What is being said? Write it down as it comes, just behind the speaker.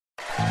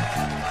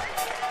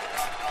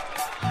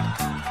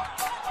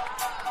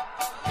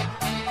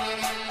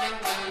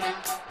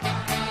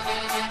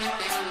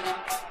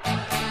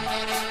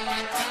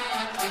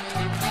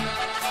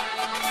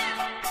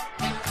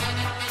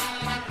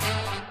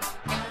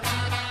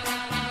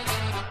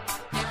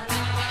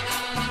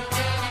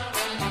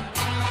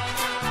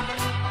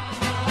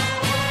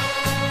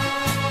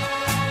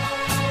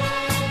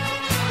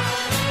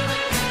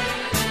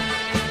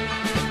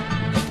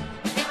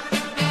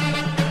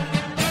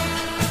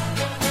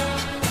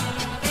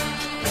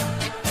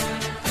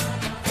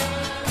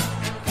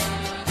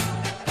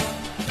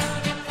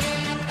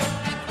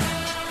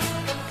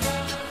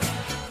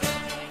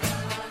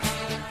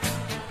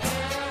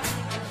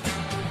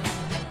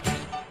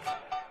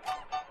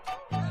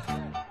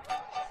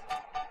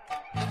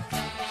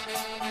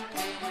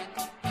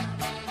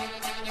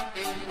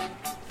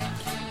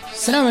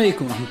السلام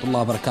عليكم ورحمة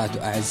الله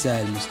وبركاته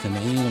أعزائي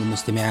المستمعين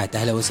والمستمعات،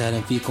 أهلا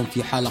وسهلا فيكم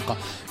في حلقة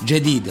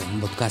جديدة من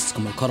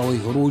بودكاستكم الكروي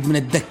هروج من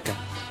الدكة،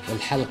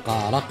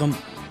 والحلقة رقم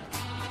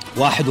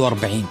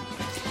 41.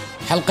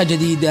 حلقة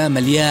جديدة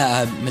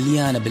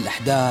مليانة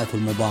بالأحداث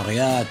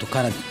والمباريات،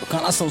 وكان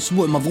أصلا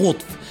أسبوع مضغوط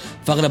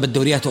في أغلب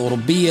الدوريات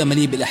الأوروبية،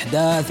 مليء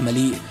بالأحداث،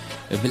 مليء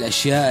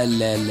بالأشياء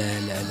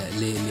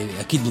اللي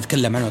أكيد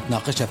نتكلم عنها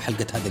ونتناقشها في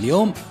حلقة هذا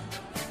اليوم.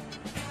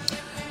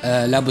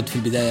 لابد في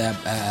البداية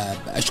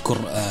أشكر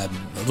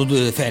ردود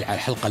الفعل على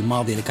الحلقة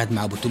الماضية اللي كانت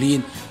مع أبو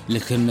تولين، اللي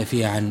تكلمنا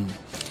فيها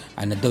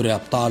عن الدوري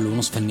الأبطال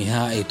ونصف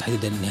النهائي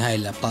وتحديدا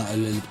النهائي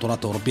البطولات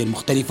الأوروبية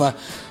المختلفة.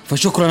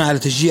 فشكرا على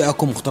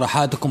تشجيعكم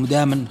واقتراحاتكم،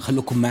 ودائما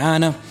خلوكم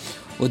معانا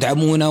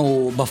ودعمونا،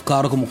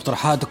 وبأفكاركم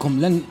واقتراحاتكم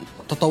لن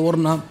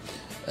تطورنا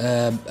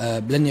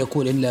لن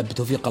يكون إلا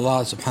بتوفيق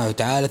الله سبحانه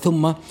وتعالى،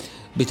 ثم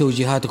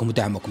بتوجيهاتكم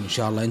ودعمكم إن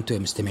شاء الله أنتم يا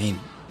مستمعين.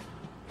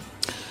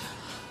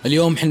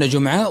 اليوم حنا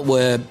جمعة،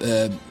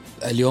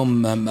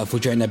 واليوم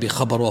فوجئنا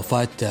بخبر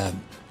وفاة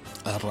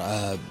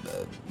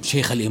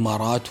شيخ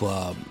الإمارات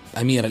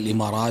وأمير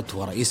الإمارات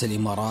ورئيس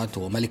الإمارات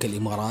وملك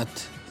الإمارات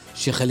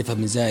الشيخ خليفة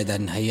بن زايد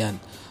آل نهيان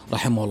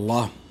رحمه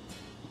الله.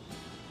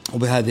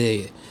 وبهذا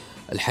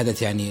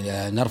الحدث يعني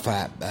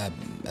نرفع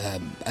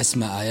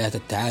أسمى آيات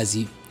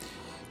التعازي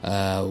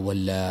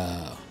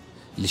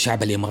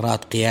لشعب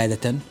الإمارات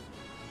قيادة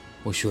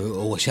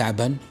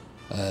وشعبا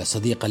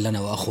صديقا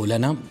لنا وأخو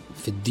لنا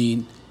في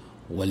الدين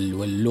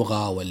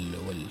واللغة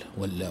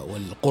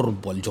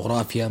والقرب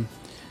والجغرافيا،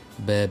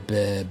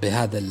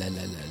 بهذا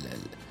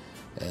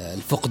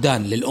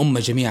الفقدان للأمة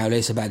جميعا،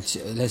 وليس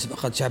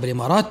فقط شعب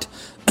الإمارات.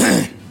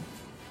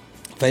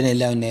 فإن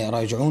الله إنه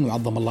راجعون،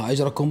 وعظم الله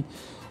أجركم،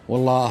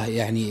 والله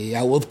يعني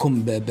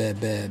يعوضكم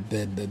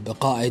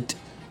بقائد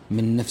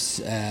من نفس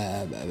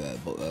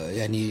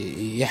يعني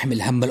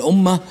يحمل هم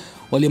الأمة،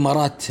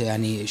 والإمارات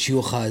يعني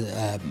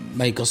شيوخها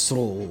ما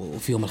يقصروا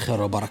وفيهم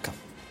الخير والبركة.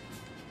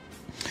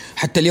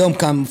 حتى اليوم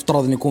كان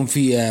مفترض أن يكون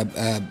في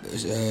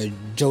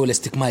جولة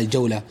استكمال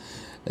جولة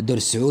الدوري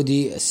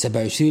السعودي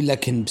 27،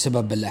 لكن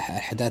بسبب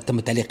الأحداث تم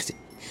تعليق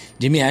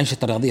جميع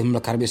أنشطة الرياضية في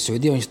المملكة العربية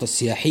السعودية والأنشطة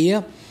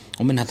السياحية،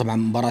 ومنها طبعا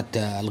مباراة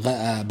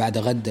بعد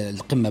غد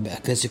القمة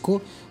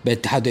بكلاسيكو بين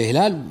الاتحاد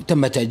والهلال،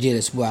 وتم تأجيل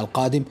الأسبوع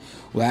القادم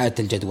وإعادة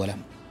الجدولة.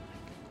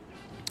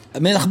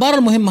 من الأخبار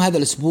المهمة هذا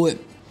الأسبوع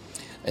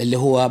اللي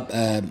هو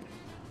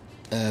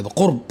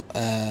بقرب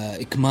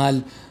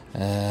إكمال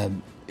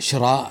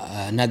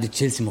شراء نادي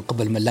تشيلسي من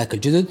قبل الملاك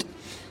الجدد،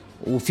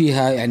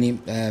 وفيها يعني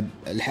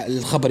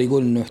الخبر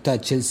يقول إنه يحتاج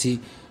تشيلسي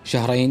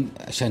شهرين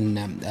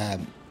عشان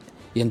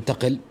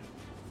ينتقل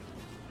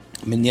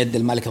من يد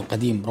المالك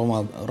القديم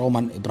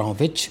رومان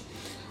إبراهيموفيتش،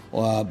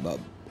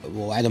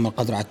 وعدم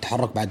القدرة على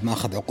التحرك بعد ما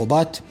أخذ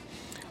عقوبات،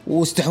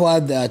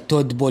 واستحواذ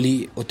تود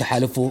بولي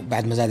وتحالفه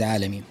بعد مزاد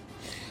عالمي.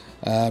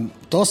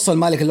 توصل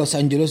مالك لوس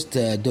أنجلوس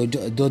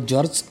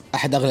دوجرز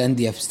أحد أغلى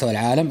الأندية في مستوى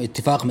العالم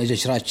اتفاق من أجل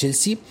شراء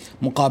تشيلسي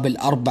مقابل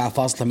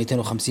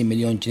 4.250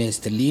 مليون جنيه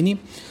استرليني،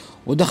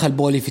 ودخل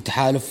بولي في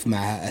تحالف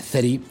مع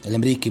الثري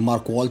الأمريكي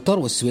مارك والتر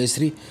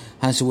والسويسري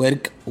هانس ويرغ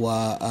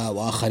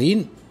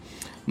وآخرين،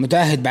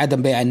 متعهد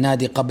بعدم بيع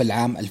النادي قبل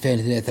عام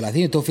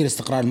 2032 وتوفير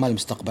استقرار المال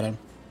مستقبلا.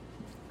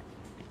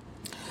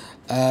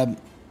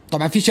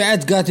 طبعا في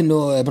شائعات قالت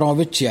انه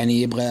ابراهيموفيتش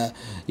يعني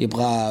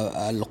يبغى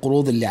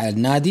القروض اللي على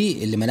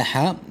النادي اللي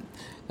منحها،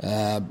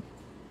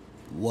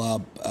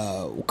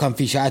 وكان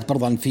في شائعات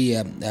برضه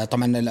في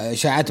طبعا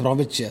شائعات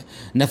ابراهيموفيتش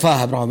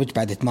نفاها ابراهيموفيتش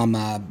بعد اتمام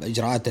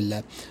اجراءات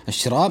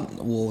الشراء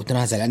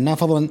وتنازل عنها.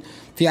 فضلا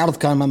في عرض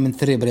كان من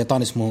ثري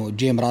بريطاني اسمه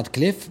جيم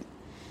راتكليف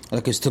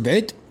لكن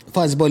استبعد.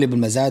 فاز بولي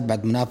بالمزاد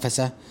بعد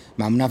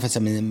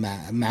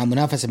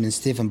منافسة من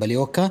ستيفن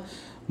باليوكا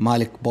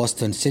مالك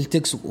بوستون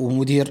سيلتكس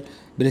ومدير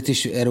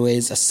بريتش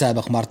ايرويز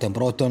السابق مارتن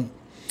بروتون.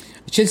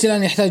 تشيلسي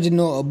الآن يحتاج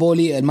انه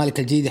بولي المالك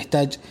الجديد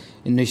يحتاج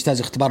انه يجتاز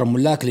اختبار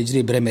الملاك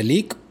ليجري بريمير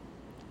ليج،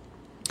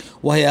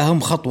 وهي اهم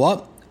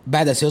خطوة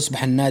بعدها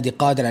سيصبح النادي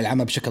قادر على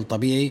العمل بشكل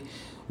طبيعي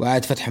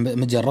وإعادة فتح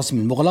متجر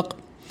الرسمي المغلق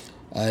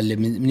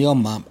من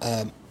يوم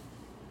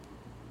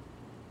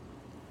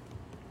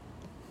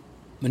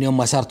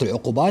ما صارت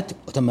العقوبات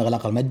وتم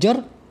إغلاق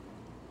المتجر،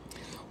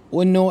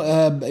 وإنه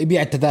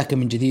يبيع التذاكر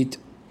من جديد.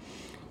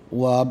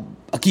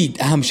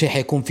 وأكيد أهم شيء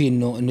حيكون فيه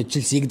إنه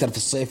تشيلسي يقدر في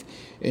الصيف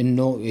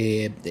إنه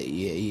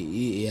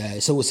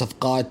يسوي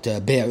صفقات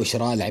بيع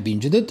وشراء لاعبين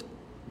جدد.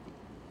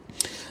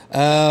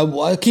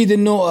 وأكيد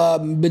إنه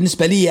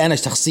بالنسبة لي أنا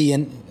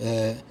شخصيا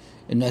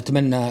إنه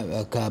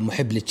أتمنى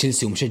كمحب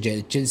لتشيلسي ومشجع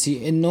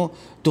لتشيلسي إنه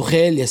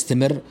توخيل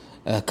يستمر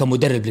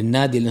كمدرب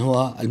للنادي، لأنه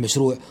هو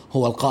المشروع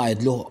هو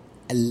القائد له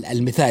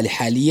المثالي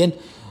حاليا،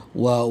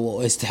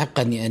 ويستحق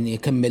أن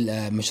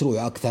يكمل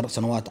مشروعه أكثر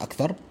سنوات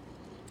أكثر.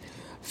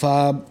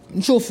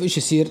 فنشوف إيش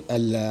يصير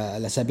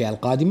الأسابيع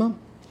القادمة،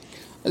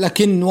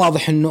 لكن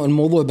واضح إنه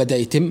الموضوع بدأ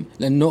يتم،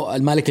 لأنه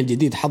المالك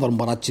الجديد حضر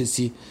مباراة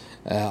تشيلسي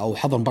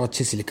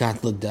اللي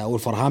كانت ضد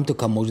وولفرهامبتون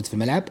وكان موجود في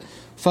الملعب.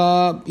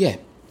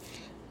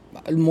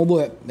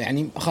 الموضوع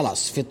يعني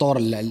خلاص في طور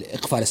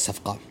إقفال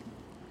الصفقة.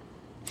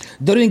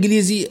 الدوري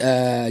الإنجليزي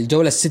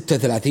الجولة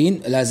 36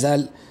 لا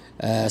زال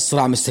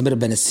الصراع مستمر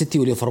بين السيتي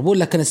وليفربول،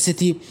 لكن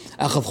السيتي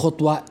أخذ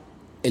خطوة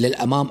إلى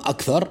الأمام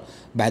أكثر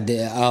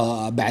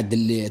بعد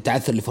اللي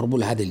تعثر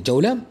ليفربول هذه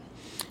الجولة.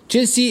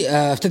 تشيلسي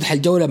افتتح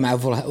الجولة مع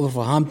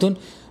وولفرهامبتون،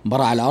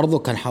 مباراة على أرضه،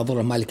 كان حاضر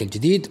المالك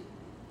الجديد،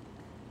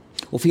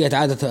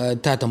 وفيها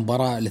انتهت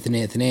المباراة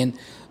 2-2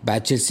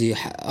 بعد تشيلسي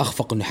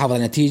أخفق إنه يحافظ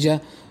على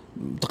النتيجة،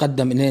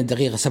 تقدم 2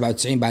 دقيقة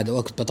 97 بعد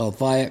وقت بدل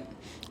ضائع،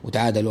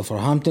 وتعادل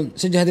وولفرهامبتون.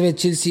 سجل هدفين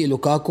تشيلسي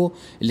لوكاكو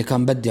اللي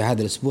كان بدي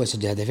هذا الأسبوع،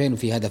 سجل هدفين،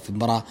 وفي هدف في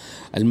المباراة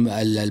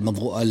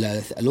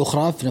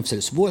الأخرى في نفس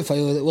الأسبوع،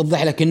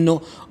 فيوضح لك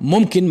إنه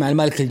ممكن مع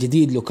المالك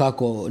الجديد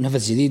لوكاكو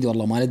نفس جديد،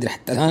 والله ما ندري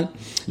حتى الآن.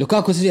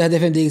 لوكاكو سجل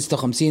هدفين دقيقة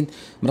 56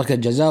 من ركلة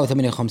جزاء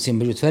و58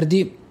 بجهد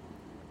فردي.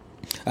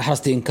 أحرز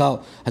تينكاو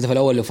هدف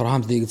الأول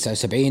لولفرهامبتون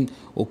دقيقة 79،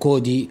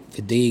 وكودي في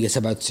الدقيقة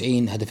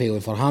 97 هدفي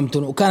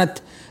ولفرهامبتون، وكانت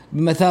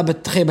بمثابة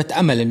خيبة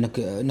أمل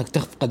إنك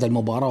تفقد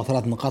المباراة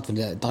وثلاث نقاط في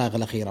الدقائق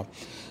الأخيرة.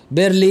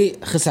 بيرلي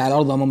خسر على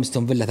أرضه أمام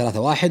أستون فيلا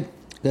 3-1.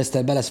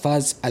 كريستال بالاس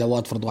فاز على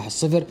واتفورد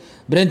 1-0.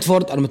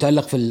 برينتفورد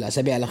المتألق في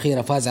الأسابيع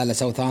الأخيرة فاز على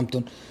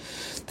ساوثهامبتون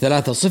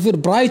 3-0.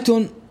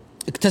 برايتون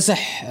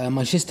اكتسح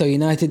مانشستر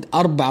يونايتد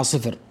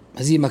 4-0.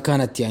 هزيمة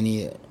كانت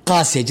يعني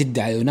قاسية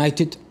جدا على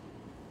يونايتد،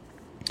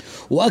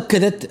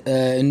 وأكدت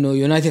إنه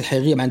يونايتد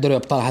حيغيب عن دوري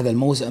أبطال هذا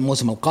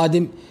الموسم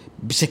القادم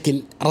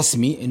بشكل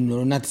رسمي، إنه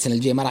يونايتد السنة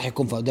الجاية ما راح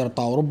يكون في دوري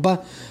أبطال أوروبا.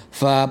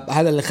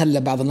 فهذا اللي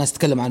خلى بعض الناس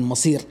تتكلم عن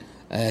مصير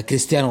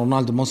كريستيانو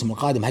رونالدو الموسم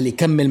القادم، هل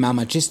يكمل مع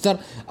مانشستر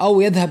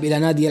أو يذهب إلى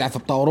نادي يلعب في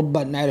أبطال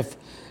أوروبا. نعرف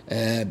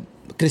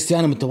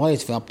كريستيانو متواجد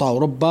في أبطال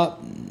أوروبا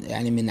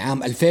يعني من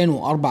عام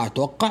 2004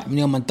 أتوقع، من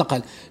يوم ما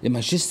انتقل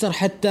لمانشستر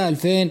حتى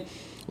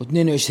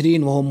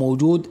 2022 وهو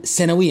موجود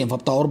سنويا في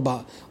أبطال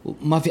أوروبا،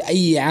 ما في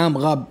أي عام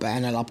غاب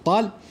عن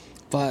الأبطال.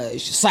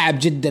 فصعب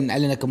جدا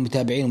علينا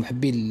كمتابعين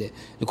ومحبين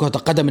لكرة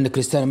القدم إن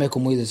كريستيانو ما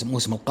يكون موجود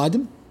الموسم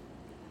القادم.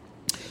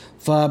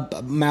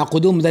 فمع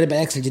قدوم مدرب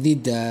الاكس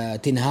الجديد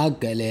تين هاغ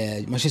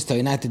لمانشستر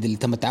يونايتد اللي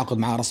تم التعاقد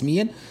معه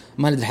رسميا،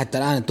 ما ندري حتى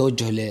الآن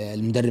التوجه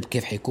للمدرب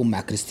كيف حيكون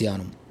مع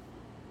كريستيانو.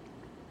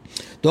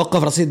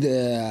 توقف رصيد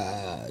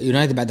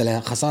يونايتد بعد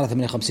الخسارة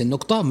 58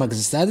 نقطة، المركز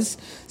السادس.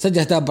 سجل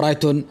أهداف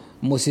برايتون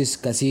موسيس،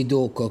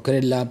 كاسيدو،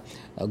 كوكريلا،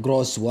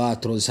 جروس،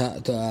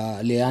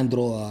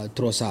 لياندرو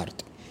تروسارد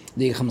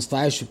دقيقة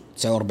 15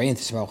 49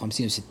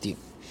 59 و60.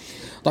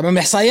 طبعا من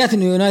الإحصائيات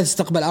إنه يونايتد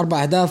استقبل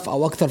 4 أهداف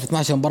أو أكثر في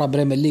 12 مباراة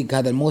بريمير ليج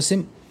هذا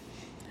الموسم،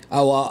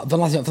 أو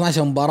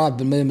 12 مباراة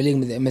بالبريمير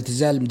ليج ما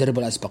تزال المدرب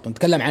الأسبق.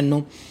 نتكلم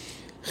عنه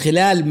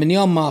خلال من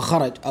يوم ما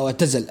خرج أو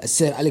اعتزل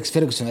السير أليكس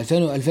فيرغسون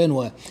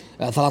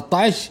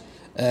 2013،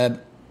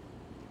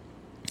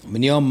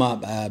 من يوم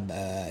ما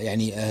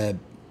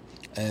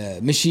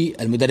مشي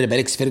المدرب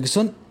أليكس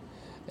فيرغسون،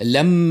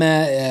 لم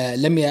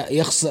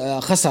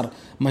خسر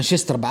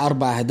مانشستر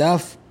ب4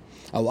 أهداف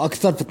أو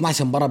أكثر في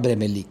 12 مباراة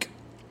بريمير ليج،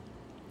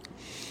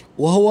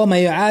 وهو ما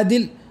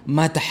يعادل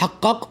ما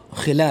تحقق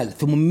خلال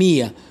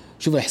 800.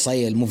 شوف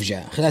الإحصائية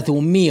المفجعة، خلال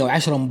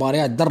 810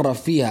 مباريات درب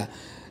فيها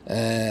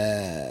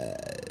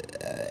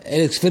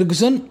أليكس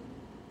فيرغسون،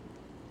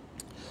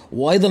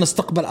 وأيضا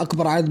استقبل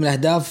أكبر عدد من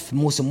الأهداف في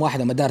موسم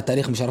واحد مدار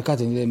تاريخ مشاركاته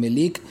في البريمير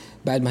ليج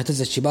بعد ما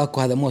اهتز الشباك،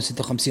 وهذا موسم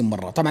 56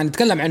 مرة. طبعا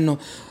نتكلم عنه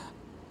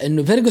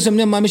إنه فيرغسون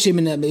من ما مشي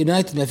من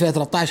يونايتد من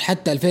 2013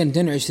 حتى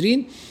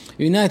 2022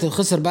 يونايتد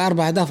خسر ب4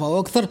 أهداف أو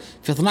أكثر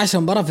في 12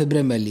 مباراة في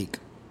البريمير ليج،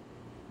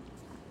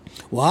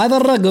 وهذا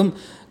الرقم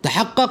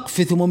تحقق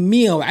في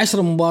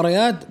 810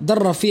 مباريات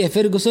درب فيها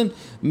فيرغسون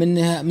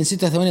من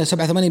 86 و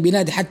 87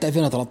 بنادي حتى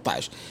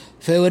 2013.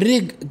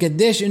 فيوريك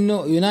قديش انه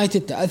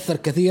يونايتد تأثر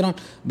كثيرا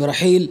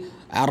برحيل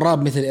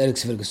عراب مثل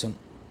إليكس فيرغسون.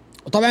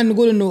 وطبعا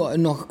نقول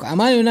انه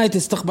عمان يونايتد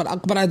استقبل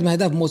اكبر عدد من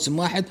اهداف موسم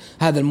واحد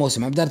هذا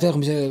الموسم على مدار تاريخ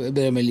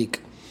البريمير ليج،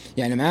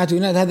 يعني معناته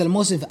يونايتد هذا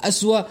الموسم في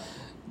أسوأ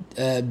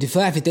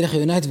دفاع في تاريخ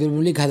يونايتد في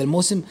البريمير ليج هذا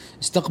الموسم،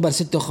 استقبل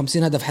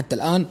 56 هدف حتى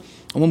الآن،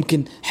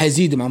 وممكن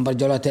حيزيدوا مع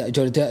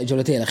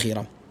جولتين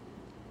الأخيرة.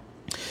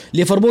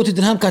 ليفربول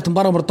توتنهام كانت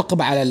مباراة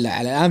مرتقبة على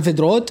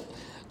الأنفيلد رود.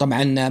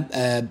 طبعا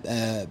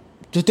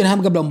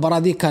توتنهام قبل المباراة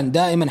دي كان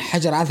دائما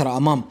حجر عثرة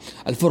أمام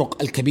الفرق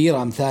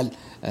الكبيرة أمثال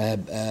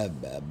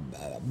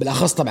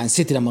بالأخص طبعا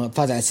سيتي لما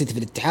فاز على سيتي في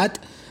الاتحاد.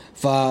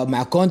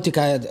 فمع كونتي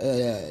كان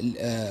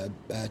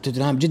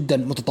توتنهام جدا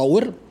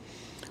متطور،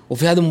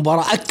 وفي هذه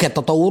المباراة أكد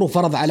تطوره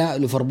وفرض على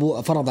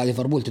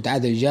ليفربول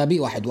تتعادل إيجابي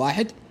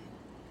 1-1.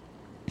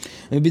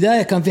 من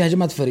البداية كان فيها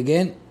هجمات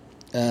فريقين،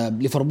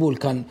 ليفربول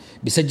كان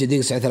بيسجل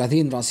دقيقة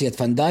 39 رأسية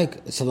فان دايك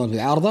صدمت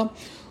بالعارضة،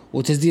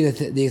 وتسديدة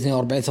دقيقة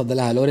 42 صد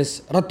لها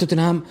لوريس. رد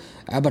توتنهام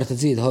عبر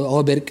تسديد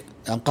هوبرغ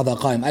انقذها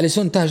قائم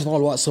أليسون، انتهى الشوط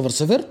الأول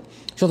 0-0.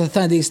 الشوط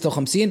الثاني دقيقة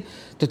 56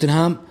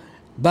 توتنهام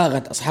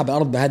باغت أصحاب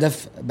الأرض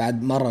بهدف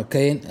بعد مرة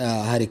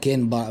هاري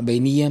كين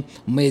بينية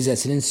مميزة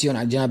سيلينسيون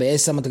على الجناب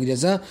ايسر منطقة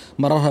جزاء،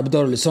 مررها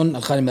بدور لسون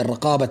الخالي من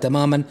الرقابة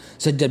تماما،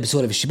 سجل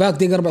بسهولة في الشباك.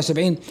 دقيقة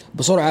 74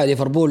 بسرعة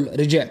ليفربول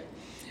رجع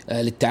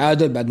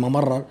للتعادل بعد ما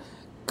مرر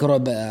كرة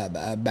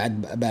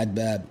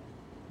بعد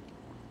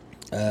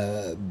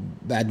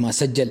بعد ما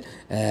سجل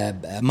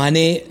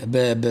ماني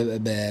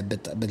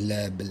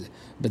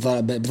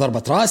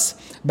بضربة راس.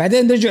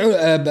 بعدين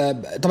رجعوا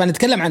طبعا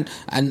نتكلم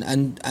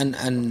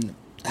عن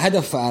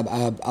هدف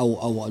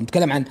او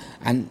نتكلم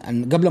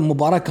عن قبل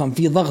المباراة كان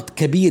في ضغط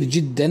كبير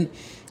جدا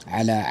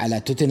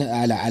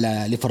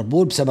على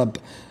ليفربول بسبب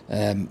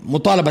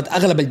مطالبة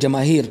اغلب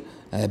الجماهير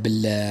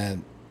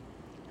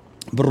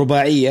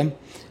بالرباعية.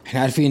 احنا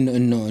عارفين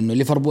انه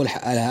ليفربول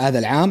هذا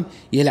العام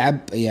يلعب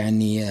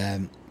يعني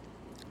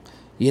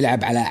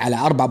يلعب على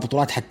 4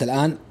 بطولات حتى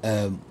الآن.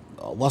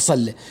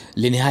 وصل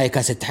لنهاية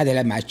كأس الاتحاد،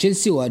 يلعب مع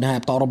تشيلسي، ونهاية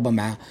بطولة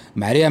أوروبا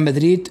مع ريال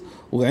مدريد،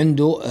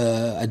 وعنده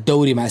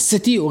الدوري مع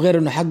السيتي، وغير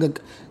انه حقق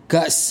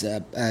كأس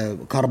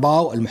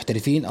كارباو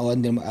المحترفين او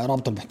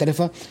الرابطة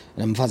المحترفة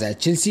لما فاز على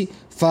تشيلسي.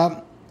 ف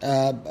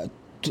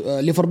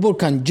ليفربول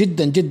كان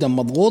جدا جدا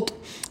مضغوط.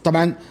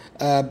 طبعا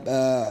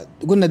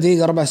قلنا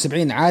دقيقة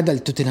 74 عادل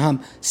توتنهام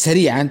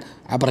سريعا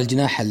عبر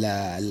الجناح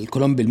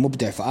الكولومبي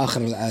المبدع في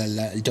آخر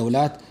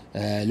الجولات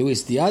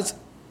لويس دياز.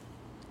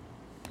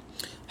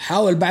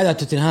 حاول بعدها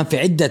توتنهام في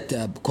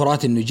عدة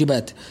كرات انه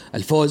جبت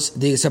الفوز.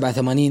 دقيقة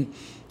 87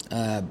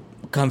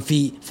 كان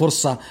في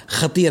فرصة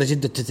خطيرة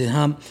جدا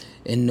توتنهام،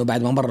 انه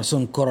بعد ما مر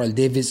سون كورة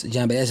لديفيز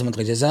جانب اليسار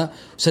منطقة جزاء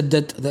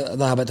وسدد،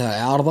 ذهبت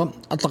عارضة،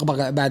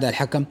 اطلق بعدها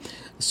الحكم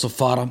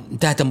الصفارة،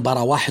 انتهت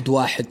المباراة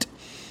 1-1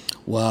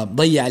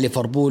 وضيع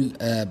ليفربول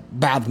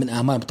بعض من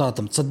آمال بطولة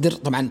متصدر.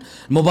 طبعا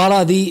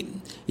المباراة دي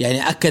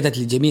يعني أكدت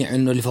للجميع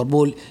أنه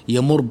ليفربول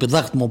يمر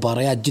بضغط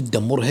مباريات جدا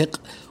مرهق،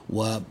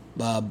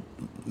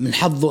 ومن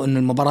حظه أن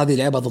المباراة دي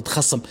لعبها ضد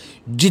خصم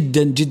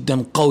جدا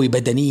جدا قوي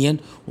بدنيا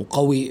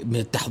وقوي من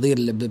التحضير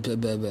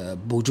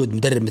بوجود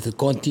مدرب مثل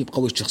كونتي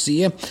بقوي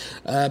الشخصية.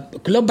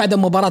 كلهم بعد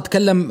المباراة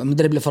تكلم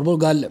مدرب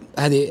ليفربول قال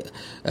هذه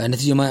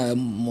نتيجة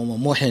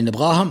مو احنا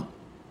نبغاها،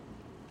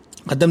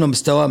 قدمنا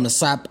مستوى من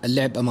الصعب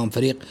اللعب أمام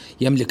فريق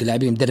يملك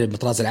لاعبين مدرب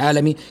بالطراز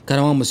العالمي، كان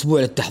أمام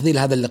أسبوع للتحضير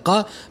لهذا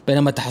اللقاء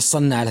بينما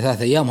تحصلنا على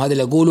 3 أيام. وهذا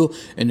اللي أقوله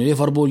إنه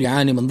ليفربول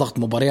يعاني من ضغط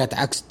مباريات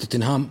عكس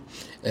توتنهام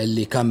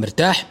اللي كان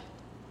مرتاح.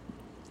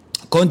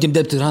 كونتي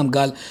مدرب توتنهام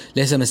قال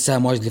ليس من السهل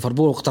مواجهة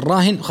ليفربول وقت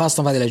الراهن،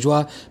 خاصة في هذه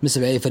الأجواء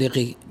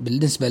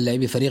بالنسبة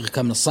للاعبي فريقي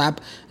كان من الصعب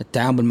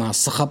التعامل مع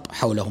الصخب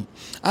حولهم.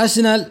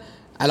 أرسنال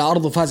على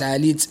أرضه فاز على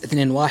ليدز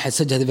 2-1،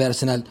 سجل هدف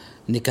أرسنال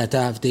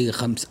نيكاتا في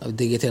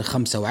دقيقتين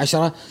 5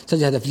 و10،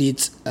 سجل هدف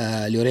ليدز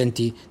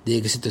ليورينتي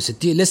دقيقة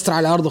 66. ليستر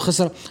على أرضه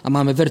خسر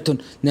أمام إيفرتون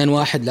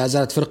 2-1. لا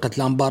زالت فرقة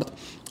لامبارد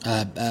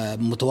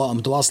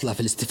متواصلة في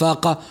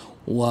الاستفاقة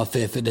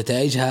وفي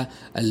نتائجها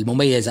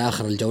المميزة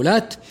آخر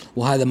الجولات،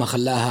 وهذا ما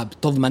خلاها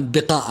تضمن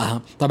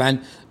بقائها. طبعا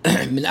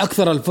من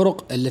أكثر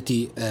الفرق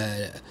التي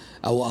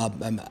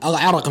أو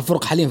أعرق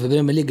الفرق حاليا في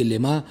البريمير ليج اللي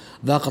ما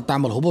ذاقت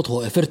طعم الهبوط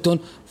هو إيفرتون،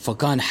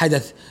 فكان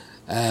حدث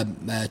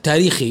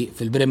تاريخي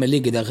في البريمير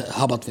ليج إذا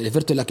هبط في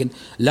إيفرتون، لكن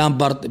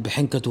لامبارد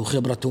بحنكته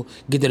وخبرته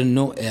قدر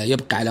إنه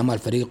يبقى على أمال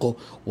فريقه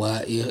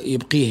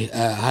ويبقيه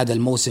هذا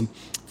الموسم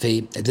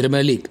في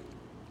البريمير ليج.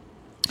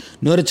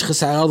 نوريج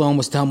خسر على أرضه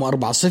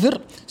ومستهامه 4-0.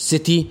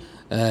 سيتي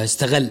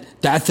استغل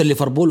تعثر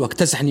ليفربول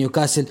واكتسح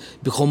نيوكاسل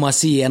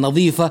بخماسية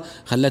نظيفة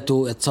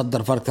خلته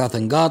يتصدر فرق 3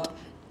 نقاط.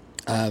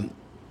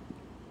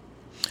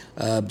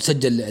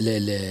 سجل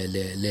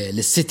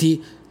للسيتي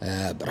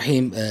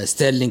رحيم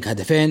ستيرلينج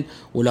هدفين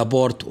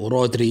ولابورت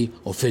ورودري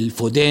وفيل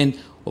فودين،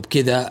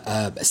 وبكذا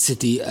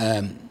السيتي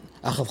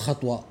أخذ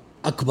خطوة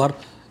أكبر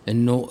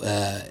إنه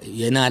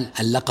ينال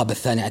اللقب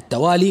الثاني على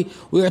التوالي،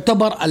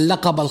 ويعتبر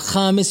اللقب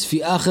الخامس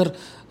في آخر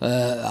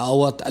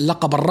أو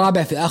اللقب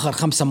الرابع في آخر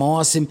 5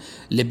 مواسم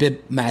لبيب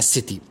مع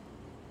السيتي.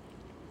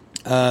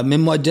 من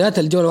مؤجلات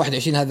الجولة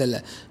 21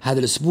 هذا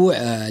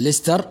الأسبوع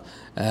ليستر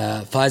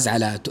فاز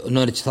على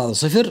نوريتش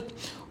 3-0،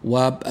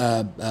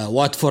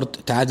 وواتفورد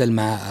تعادل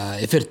مع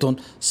إيفرتون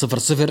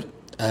 0-0.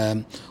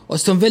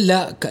 أستون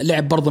فيلا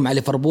لعب برضو مع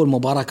ليفربول،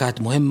 مباراة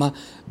كانت مهمة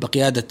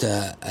بقيادة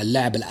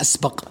اللاعب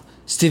الأسبق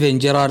ستيفن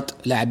جيرارد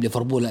لاعب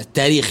ليفربول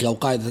التاريخي أو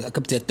قائد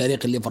كابتن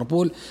التاريخي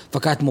ليفربول،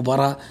 فكانت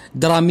مباراة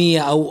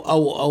درامية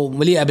أو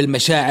مليئة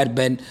بالمشاعر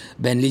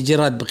بين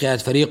جيرارد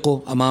بقيادة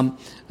فريقه أمام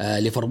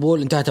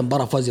ليفربول. انتهت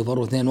المباراة فوز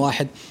ليفربول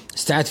 2-1،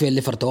 استعاد فيها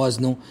الليفر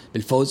توازنه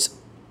بالفوز.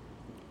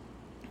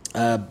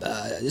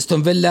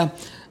 أستون فيلا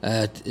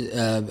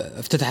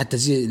افتتح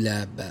التسجيل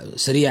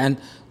سريعا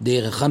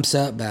دقيقة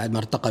 5 بعد ما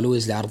ارتقى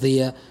لويز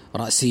لعرضية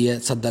رأسية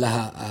صد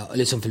لها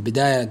أليسون في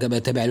البداية قبل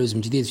يتابع لويز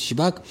من جديد في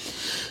الشباك.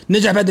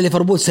 نجح بعد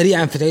ليفربول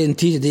سريعا في تعيين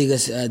النتيجة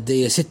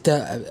دقيقة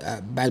 6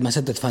 بعد ما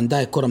سدد فان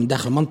دايك كرة من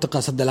داخل المنطقة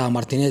صد لها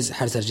مارتينيز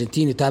حارس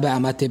أرجنتيني، تابعها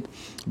ماتب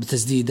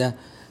بتسديدة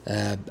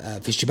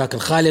في الشباك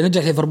الخالي.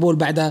 نجح ليفربول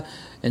بعدها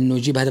انه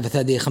يجيب هدف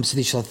الثاني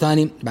 65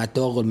 الثاني بعد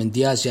توغل من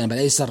دياز جانب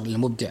الايسر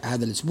المبدع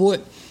هذا الاسبوع.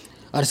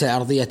 ارسل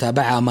عرضيه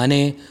تابعها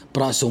ماني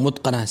براسه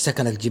متقنه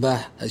سكنت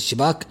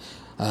الشباك،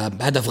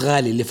 هدف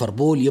غالي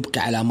ليفربول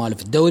يبقي على اماله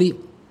في الدوري.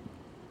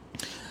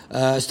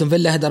 استون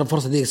فيلا هدر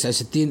فرصه دقيقه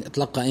 69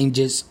 اطلقها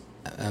انجز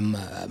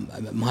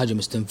مهاجم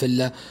استون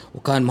فيلا،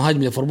 وكان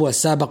مهاجم ليفربول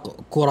السابق،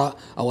 كورة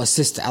أو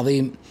أسيست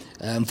عظيم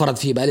انفرد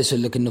فيه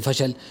بأليسون لكنه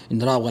فشل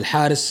إنه راوغ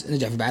الحارس،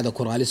 نجح في بعده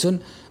كورة أليسون.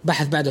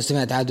 بحث بعده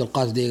استماع تعادل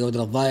القاط دقيقة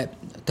ودرة الضايع،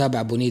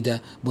 تابع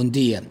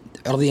بوندية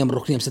عرضية من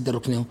ركنية، مسدد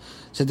ركنيه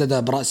سددها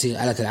برأسي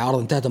على العارض،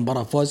 انتهت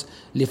المباراة فوز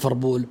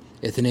ليفربول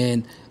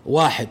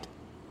 2-1.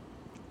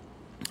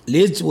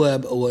 ليدز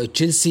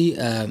وتشيلسي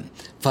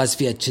فاز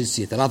فيها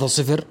تشيلسي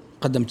 3-0.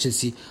 قدم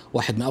تشيلسي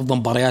واحد من أفضل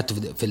مبارياته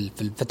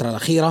في الفترة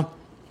الأخيرة،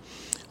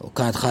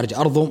 وكانت خارج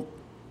أرضه،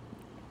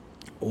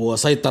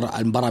 وسيطر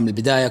المباراة من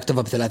البداية،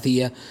 اكتفى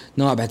بثلاثية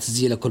نوع بعد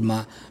تسجيله كل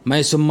ما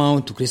مايسون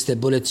ماونت وكريستال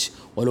بوليتش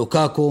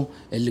ولوكاكو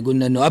اللي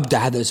قلنا انه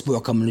ابدع هذا الاسبوع،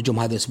 كم من نجوم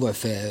هذا الاسبوع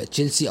في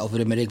تشيلسي او في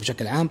البريمير ليج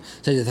بشكل عام،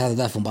 سجل 3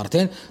 أهداف في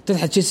مباراتين.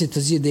 فتح تشيلسي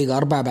التسجيل دقيقة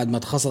 4 بعد ما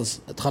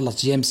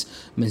تخلص جيمس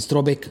من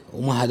ستروبيك،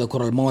 وما هذا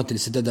كرة الموت اللي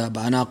سددها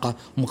بأناقة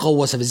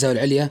مقوسة في الزاوية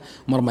العليا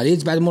مرمى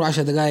ليدز. بعد مرور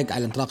 10 دقائق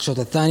على انطلاق الشوط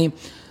الثاني،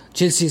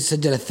 تشيلسي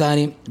سجل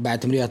الثاني بعد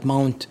تمريرات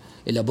ماونت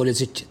إلى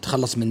بوليسيتش،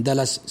 تخلص من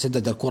دالاس،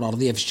 سدد الكرة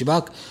أرضية في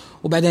الشباك،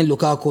 وبعدين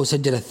لوكاكو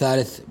سجل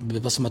الثالث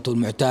ببصمته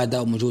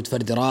المعتادة وموجود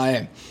فردي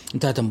رائع.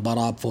 انتهت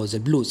المباراة بفوز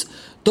البلوز.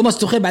 توماس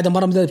توخيل بعد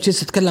مباراة مدرب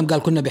تشيلسي تكلم، قال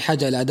كنا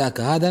بحاجة إلى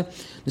أداء هذا،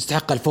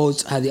 نستحق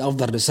الفوز، هذه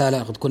أفضل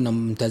رسالة، قد كنا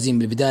ممتازين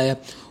بالبداية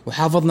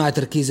وحافظنا على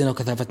تركيزنا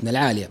وكثافتنا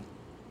العالية.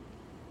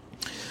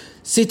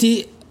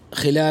 سيتي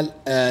خلال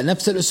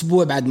نفس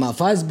الأسبوع بعد ما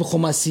فاز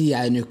بخماسية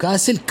على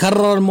نيوكاسل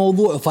كرر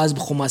الموضوع وفاز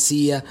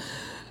بخماسية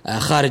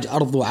خارج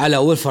أرضه على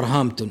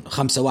وولفرهامبتون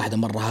 5-1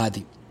 مرة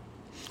هذه،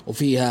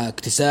 وفيها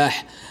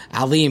اكتساح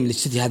عظيم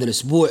للسيتي هذا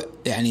الأسبوع.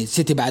 يعني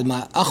السيتي بعد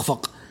ما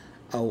أخفق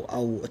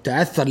أو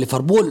تعثر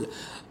ليفربول،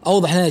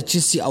 أوضح لنا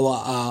تشيلسي أو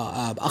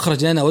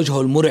أخرج لنا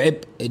وجهه المرعب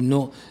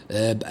إنه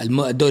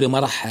الدوري ما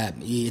راح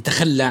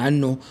يتخلى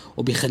عنه،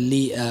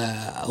 وبيخليه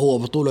هو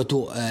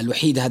بطولته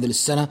الوحيدة هذه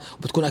السنة،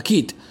 وبتكون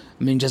أكيد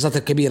من إنجازات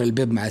الكبيرة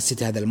البيب مع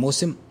السيتي هذا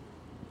الموسم.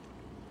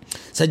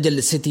 سجل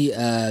للسيتي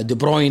دي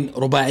بروين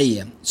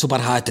رباعية سوبر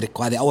هاتريك،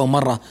 وهذه أول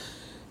مرة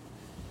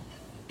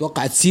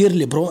توقع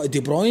تصير دي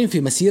بروين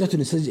في مسيرته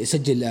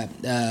يسجل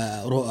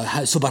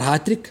سوبر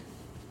هاتريك،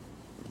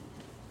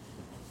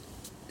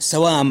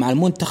 سواء مع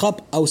المنتخب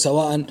أو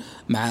سواء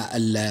مع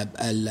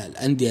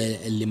الأندية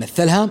اللي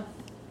مثلها.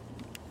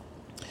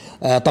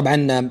 طبعا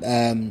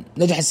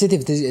نجح السيتي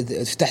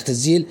في افتتاح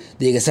تسجيل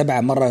دقيقة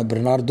 7 مرة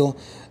برناردو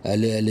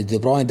لدي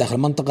بروين داخل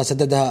المنطقة،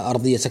 سددها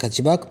أرضية سكت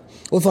شباك.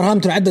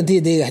 وولفرهامبتون عدى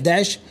دقيقة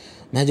 11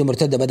 مهاجم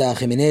مرتدة بدأ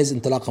خيمينيز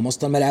انطلاقة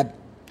وسط الملعب،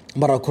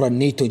 مرة كرة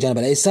نيتو جانب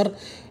الأيسر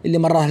اللي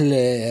مراه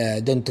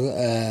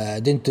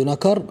دينتو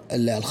نكر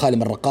الخالي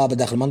من الرقابة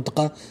داخل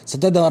المنطقة،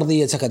 سددها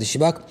أرضية سكت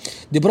الشباك.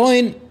 دي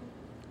بروين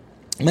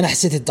منح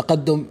السيتي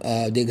التقدم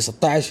دقيقة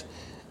 16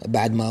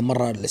 بعد ما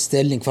مر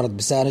ستيرلينج فرد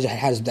بساعة، نجح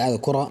الحارس بدعاء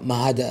الكرة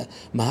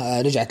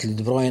ما رجعت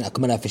لدي بروين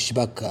أكملها في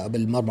الشباك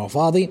بالمرمى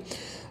الفاضي،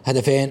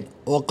 هدفين.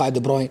 وقع دي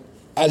بروين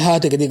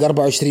الهاتف دقيقة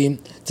 24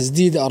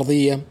 تسديدة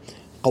أرضية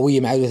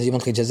قوية مع في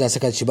منطقة جزاء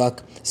سكت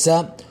الشباك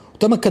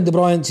وتمكن دي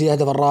بروين في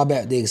الهدف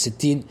الرابع دقيقة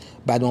 60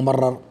 بعد ما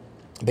مرر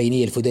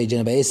بينية الفودين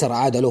جنب أيسر،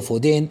 عاد له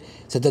فودين،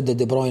 سدد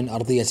دي بروين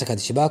أرضية سكت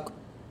الشباك.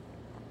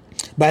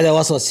 بعدها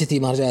واصل السيتي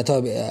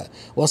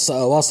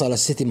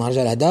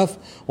مهرجان الأهداف،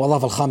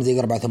 وأضاف الخامس دقيقة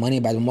 84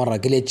 بعد مرة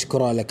جليتش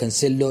كرة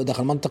لكنسيلو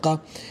داخل المنطقة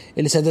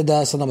اللي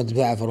سددها صدمت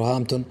دفاع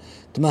فولفرهامبتون،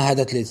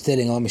 تمهدت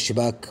لستيرلينج أمام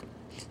الشباك،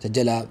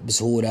 سجلها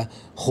بسهولة.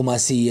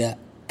 خماسية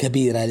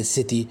كبيرة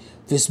للسيتي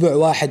في أسبوع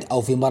واحد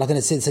أو في مباراتين،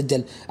 السيتي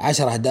سجل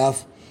 10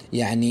 أهداف،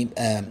 يعني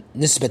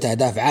نسبة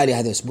أهداف عالية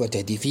هذا الأسبوع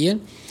تهديفيا.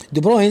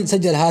 دي بروين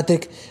سجل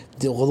هاتريك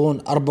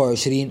غضون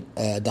 24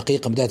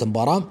 دقيقة بداية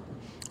المباراة،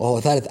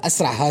 وهو ثالث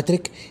أسرع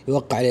هاتريك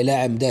يوقع عليه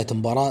لاعب بداية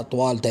مباراة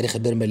طوال تاريخ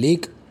البريمير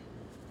ليج.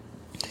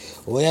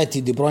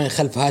 ويأتي دي بروين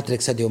خلف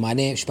هاتريك ساديو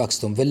ماني شباك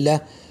استون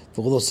فيلا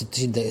في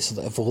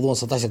غضون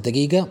 16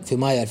 دقيقة في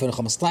مايو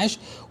 2015،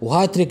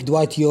 وهاتريك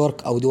دوايت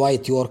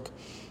يورك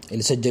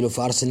اللي سجله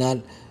في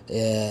أرسنال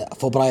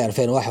فبراير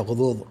 2001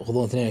 غضون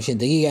 22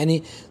 دقيقة.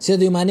 يعني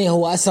ساديو ماني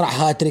هو أسرع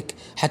هاتريك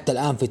حتى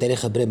الآن في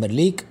تاريخ البريمير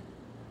ليج.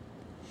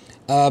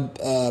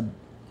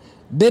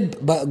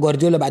 بيب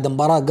غوارديولا بعد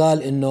المباراة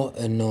قال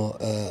إنه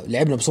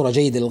لعبنا بصورة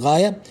جيدة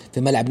للغاية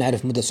في ملعب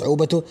نعرف مدى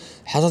صعوبته،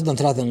 حصدنا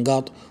 3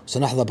 نقاط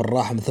وسنحظى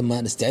بالراحة من ثم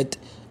نستعد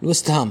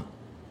لوستهام.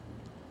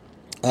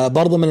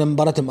 برضو من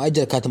المباراة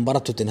المؤجلة كانت مباراة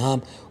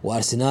توتنهام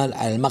وأرسنال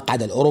على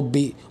المقعد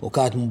الأوروبي،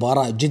 وكانت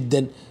مباراة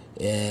جدا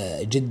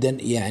جدا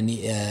يعني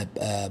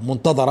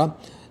منتظرة.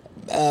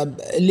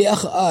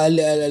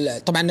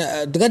 اللي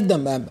طبعا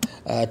تقدم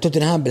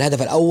توتنهام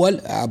بالهدف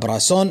الأول عبر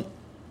سون،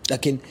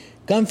 لكن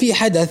كان في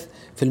حدث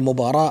في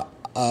المباراة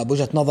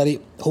بوجهة نظري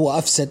هو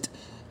أفسد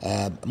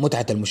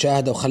متعة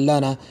المشاهدة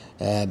وخلانا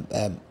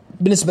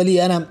بالنسبة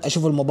لي أنا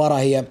أشوف المباراة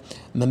هي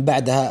من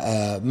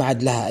بعدها ما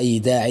عاد لها أي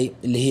داعي،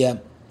 اللي هي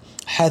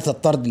حادثة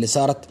الطرد اللي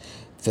صارت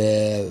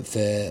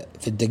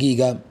في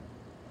الدقيقة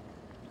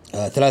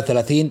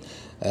 33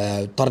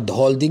 طرد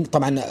هولدينج.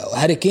 طبعا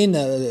هاري كين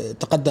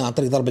تقدم عن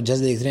طريق ضربة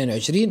جزاء دقيقة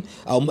 22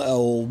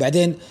 أو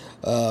بعدين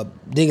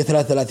دقيقة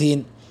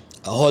 33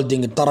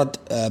 هولدينج انطرد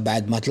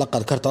بعد ما تلقى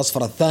الكرت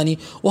الأصفر الثاني،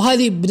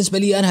 وهذه بالنسبة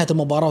لي أنهت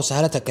المباراة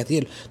وسهلتها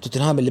كثير.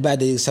 توتنهام اللي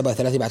بعد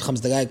 37 بعد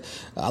 5 دقائق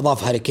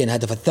أضاف هاري كين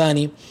هدف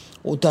الثاني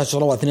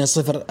وانتشروا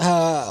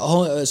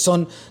 2-0.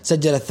 سون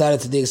سجل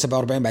الثالث دقيقة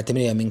 47 بعد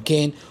 8 من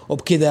كين،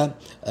 وبكذا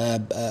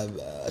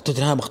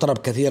توتنهام اقترب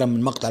كثيرا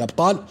من مقطع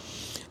الأبطال.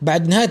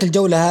 بعد نهاية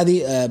الجولة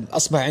هذه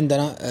أصبح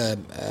عندنا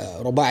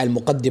رباعي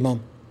المقدمة،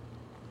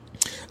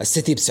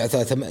 السيتي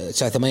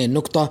ب89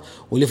 نقطة،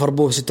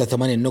 وليفربول ب86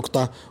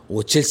 نقطة،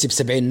 وتشيلسي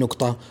ب70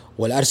 نقطة،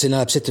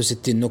 والأرسنال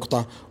ب66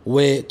 نقطة،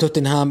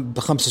 وتوتنهام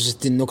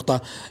ب65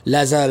 نقطة.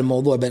 لا زال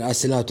الموضوع بين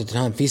أرسنال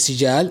وتوتنهام في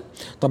سجال.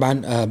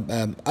 طبعا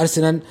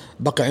أرسنال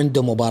بقي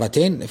عنده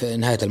مباراتين في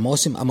نهاية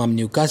الموسم أمام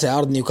نيوكاسل،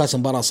 أرض نيوكاسل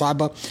مباراة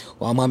صعبة،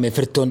 وأمام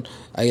إيفرتون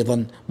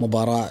أيضا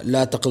مباراة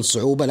لا تقل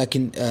صعوبة،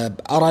 لكن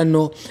أرى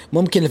أنه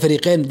ممكن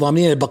الفريقين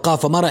ضامنين البقاء،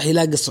 فما راح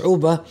يلاقي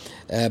صعوبة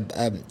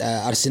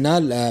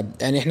أرسنال.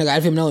 يعني إحنا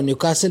عارفين أنه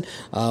نيوكاسل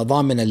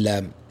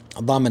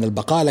ضامن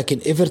البقاء، لكن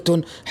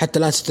إيفرتون حتى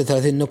الآن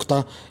 36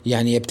 نقطة،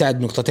 يعني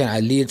يبتعد نقطتين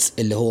عن ليدز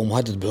اللي هو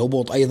مهدد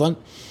بالهبوط أيضا.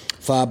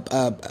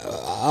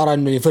 فأرى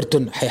أنه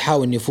إيفرتون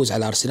حيحاول أن يفوز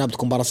على أرسنال،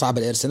 بتكون مباراة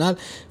صعبة لأرسنال،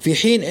 في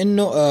حين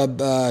أنه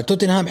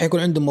توتنهام حيكون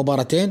عندهم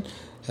مباراتين،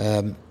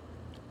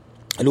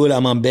 الأولى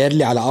أمام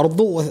بيرلي على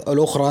أرضه،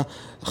 والأخرى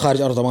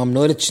خارج أرضه أمام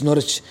نورتش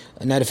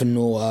نعرف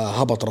أنه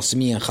هبط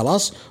رسميا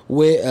خلاص،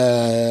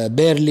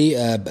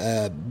 وبيرلي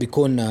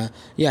بيكون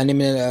يعني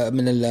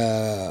من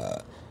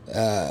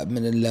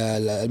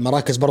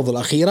المراكز برضو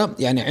الأخيرة.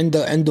 يعني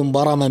عنده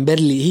مباراة من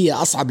بيرلي هي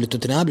أصعب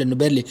لتوتنهام، لأنه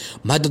بيرلي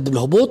مهدد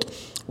بالهبوط،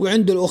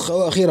 وعنده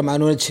الأخيرة مع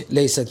نورتش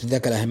ليست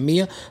بذاك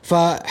الأهمية.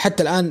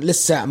 فحتى الآن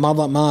لسه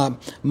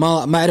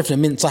ما عرفنا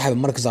من صاحب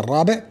المركز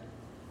الرابع،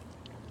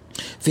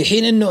 في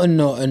حين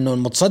انه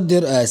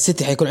المتصدر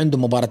السيتي حيكون عنده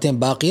مباراتين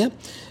باقيه.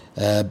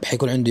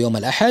 حيكون عنده يوم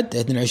الأحد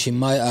 22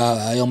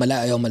 ماي،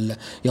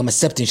 يوم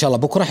السبت إن شاء الله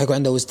بكرة حيكون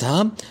عنده ويست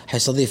هام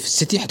حيستضيف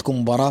السيتي. حتكون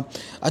مباراة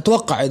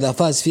أتوقع إذا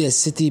فاز فيها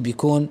السيتي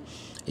بيكون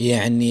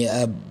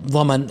يعني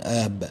ضمن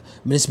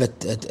بنسبة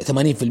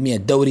 80%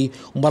 الدوري.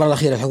 المباراة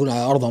الأخيرة حيكون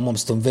على أرض أمام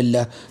أستون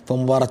فيلا،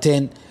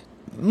 فمباراتين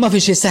ما في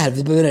شيء سهل في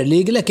البريمير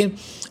ليج، لكن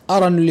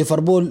أرى أن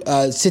ليفربول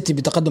السيتي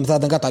بتقدم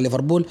 3 نقاط على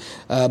ليفربول،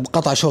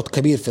 بقطع شوط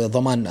كبير في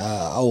ضمان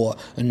أو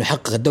أنه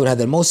يحقق الدوري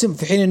هذا الموسم،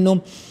 في حين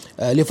أنه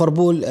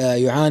ليفربول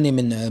يعاني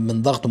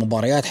من ضغط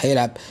مباريات.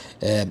 حيلعب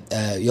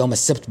يوم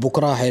السبت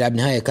بكرة حيلعب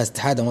نهائي كأس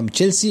الاتحاد أمام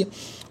تشيلسي،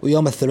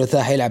 ويوم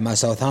الثلاثاء حيلعب مع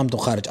ساوثهامبتون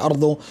خارج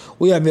أرضه،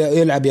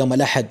 ويلعب يوم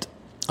الأحد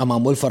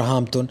أمام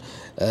ولفرهامبتون.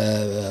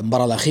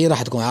 المباراة الأخيرة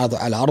حتكون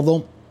على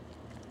أرضه.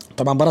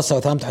 طبعا مباراة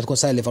ساوثهامبتون حتكون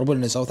سهل ليفربول،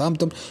 لأن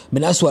ساوثهامبتون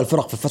من أسوأ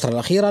الفرق في الفترة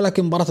الأخيرة،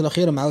 لكن المباراة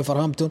الأخيرة مع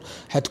ولفرهامبتون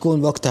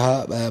حتكون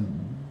وقتها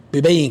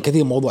بيبين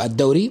كثير موضوع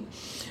الدوري.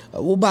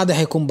 وبعدها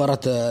حيكون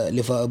مباراة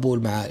ليفربول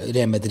مع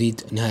ريال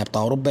مدريد نهائي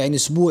أبطال أوروبا، يعني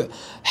أسبوع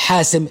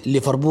حاسم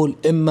ليفربول،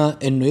 إما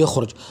إنه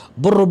يخرج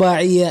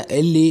بالرباعية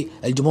اللي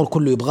الجمهور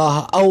كله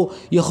يبغاها، أو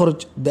يخرج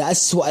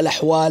بأسوأ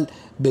الأحوال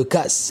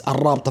بكأس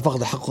الرابطة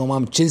فقط حقه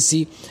أمام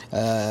تشيلسي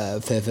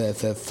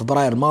في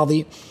فبراير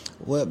الماضي.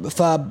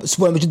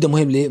 فأسبوع جدا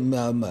مهم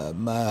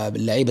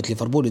للاعيبة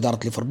ليفربول، إدارة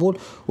ليفربول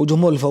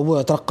وجمهور ليفربول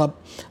يترقب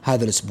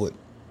هذا الأسبوع.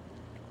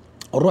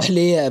 نروح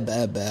لي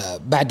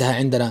بعدها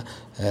عندنا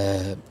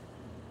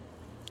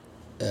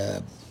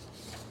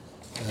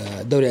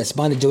الدوري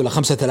الاسباني الجوله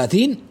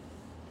 35.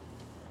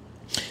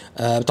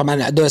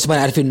 طبعا الدوري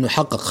الاسباني عارفين انه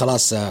حقق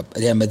خلاص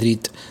ريال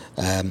مدريد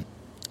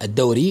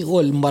الدوري،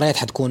 والمباريات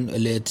حتكون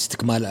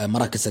لاستكمال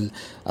مراكز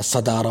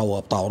الصداره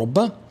وابطال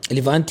اوروبا.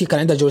 ليفانتي كان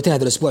عنده جولتين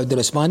هذا الاسبوع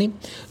الدوري الاسباني.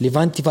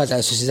 ليفانتي فاز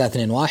على سوسيداد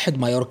 2-1.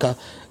 مايوركا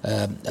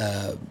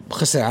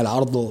خسر على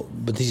ارضه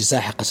بنتيجه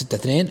ساحقه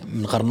 6-2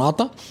 من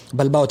غرناطه.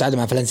 بلباو تعادل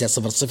مع فالنسيا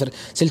 0-0.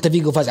 سيلتا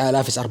فيغو فاز على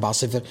لافيس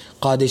 4-0.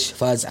 قادش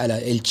فاز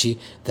على إلتشي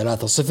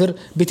 3-0.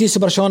 بيتيس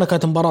برشلونه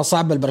كانت مباراه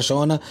صعبه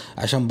لبرشلونه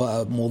عشان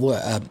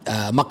موضوع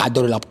مقعد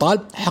دوري الابطال،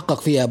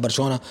 حقق فيها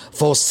برشلونه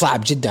فوز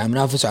صعب جدا على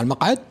منافسه على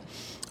المقعد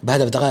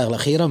بهدف الدقائق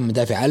الأخيرة من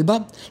مدافع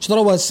ألبا. الشوط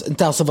الأول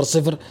انتهى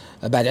 0-0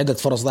 بعد عدة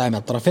فرص ضايعة من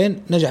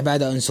الطرفين. نجح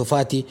بعدها أنسو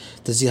فاتي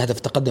تسجيل هدف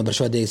تقدم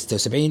برشلونة دقيقة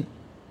 76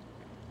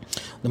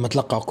 لما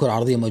تلقى كرة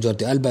عرضية من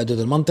جوردي ألبا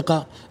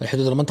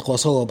حدود المنطقة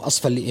وصوب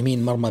أسفل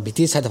ليمين مرمى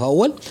بيتيس هدف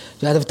أول.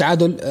 هدف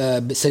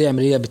التعادل سريع من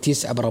ريال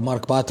بيتيس عبر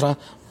مارك باترا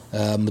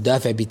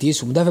مدافع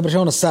بيتيس ومدافع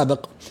برشلونة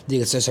السابق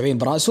دقيقة 79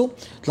 برأسه.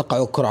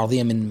 تلقى كرة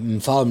عرضية من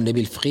فاول من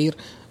نبيل فقير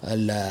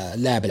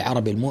اللاعب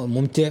العربي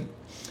الممتع،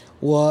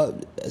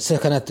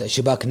 وسكنت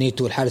شباك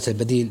نيتو الحارس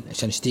البديل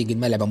عشان يشتيق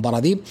الملعب المباراة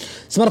دي.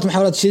 استمرت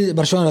محاولات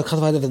برشلونة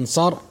لخطف هدف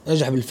الانتصار،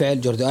 نجح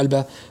بالفعل جوردي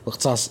ألبا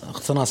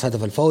باقتناص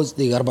هدف الفوز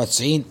دقيقة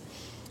 94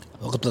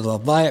 وقت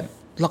الضائع.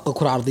 تلقى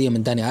كرة عرضية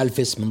من داني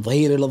ألفيس من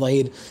ظهير إلى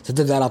ظهير،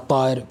 سدد على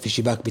الطائر في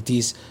شباك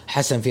بيتيس،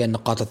 حسن فيها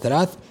النقاط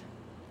الثلاث.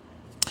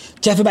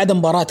 شافي بعد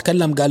المباراة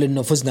تكلم قال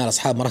إنه فزنا على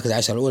أصحاب مراكز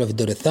 10 الأولى في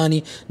الدوري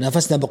الثاني،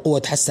 نافسنا بقوة،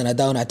 تحسن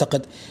أداؤنا،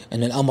 أعتقد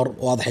أن الأمر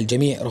واضح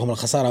الجميع رغم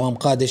الخسارة أمام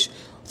قادش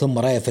ثم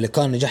رايا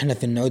فليكان. نجحنا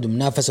في النعود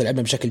المنافسة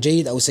ولعبنا بشكل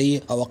جيد أو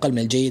سيء أو أقل من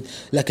الجيد،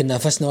 لكن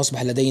نافسنا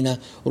وأصبح لدينا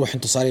روح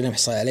انتصاري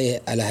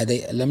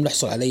لم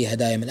نحصل عليه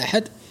هدايا من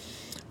أحد.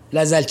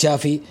 لا زال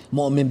تشافي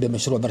مؤمن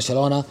بمشروع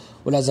برشلونة،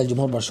 ولا زال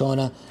جمهور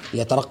برشلونة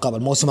يترقب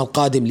الموسم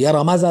القادم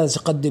ليرى ما زال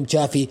يقدم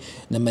تشافي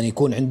لما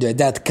يكون عنده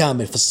إعداد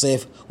كامل في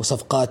الصيف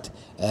وصفقات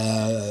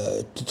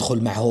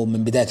تدخل معه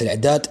من بداية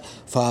الإعداد.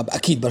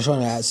 فأكيد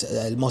برشلونة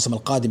الموسم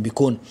القادم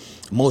بيكون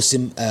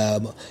موسم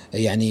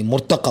يعني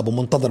مرتقب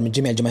ومنتظر من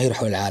جميع الجماهير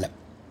حول العالم.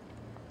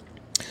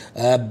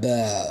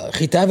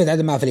 ختافي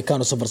تعادل مع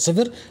فليكانو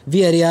 0-0.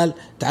 فيا ريال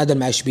تعادل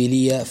مع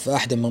إشبيلية في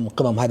أحد من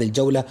قمم هذه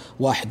الجولة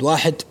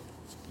 1-1.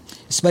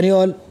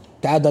 اسبانيول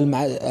تعادل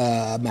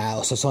مع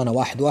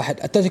أوساسونا 1-1.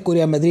 اتلتيكو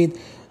ريال مدريد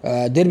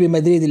ديربي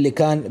مدريد اللي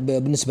كان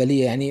بالنسبة لي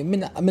يعني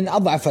من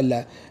أضعف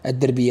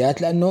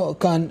الدربيات، لأنه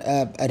كان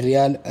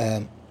الريال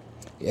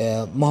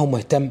ما هو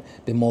مهتم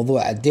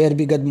بموضوع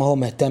الديربي قد ما هو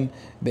مهتم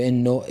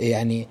بأنه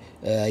يعني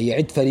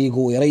يعد فريقه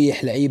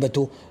ويريح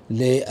لعيبته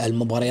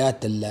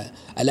للمباريات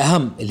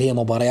الأهم اللي هي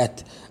مباراة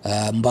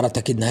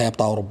أكيد نهائي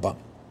أبطال أوروبا.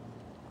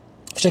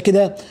 عشان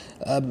كده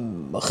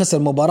خسر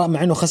المباراة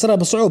مع أنه خسرها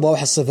بصعوبة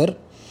 1-0.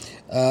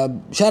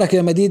 شارك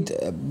ريال مدريد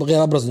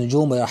بغير أبرز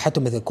نجوم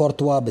وراحتهم مثل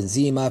كورتوا،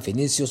 بنزيما،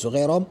 فينيسيوس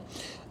وغيرهم.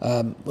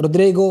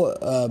 رودريجو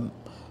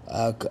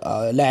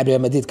لاعب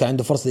ريال مدريد كان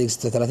عنده فرصة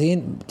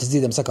 36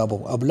 تسديدة مسكها أبو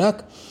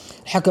بلاك.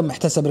 الحكم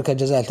احتسب ركلة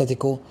جزاء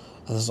أتلتيكو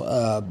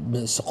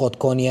سقوط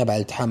كونيا بعد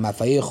التحام مع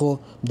فايخو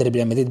مدرب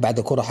ريال مدريد بعد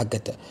الكرة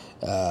حقت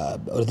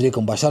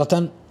رودريجو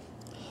مباشرة.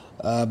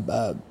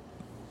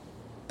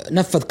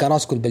 نفذ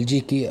كاراسكو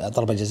البلجيكي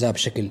ضربة جزاء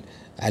بشكل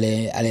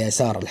على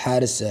يسار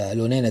الحارس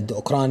لونين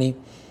الأوكراني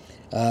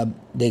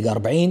دقيقة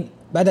 40.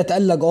 بعدها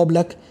تألق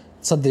أوبلاك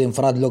تصدر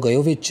انفراد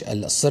لوغايوفيتش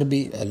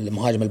الصربي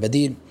المهاجم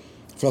البديل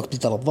في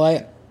وقت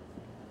الضايع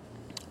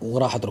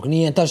وراحت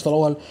ركنية. انتهى الشوط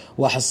الأول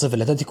 1-0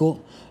 لأتلتيكو.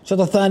 الشوط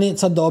الثاني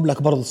تصدى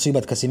أوبلاك برضو تصيبة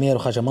كاسيميرو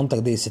خارج المنطقة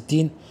دقيقة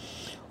 60.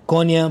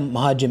 كونيا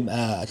مهاجم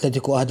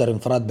أتلتيكو أهدر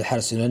انفراد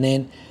بالحارس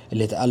لونين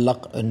اللي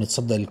تألق انه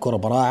تصدى الكرة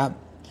براعة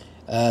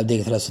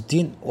دقيقة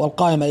 63.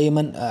 والقائمة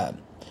أيمن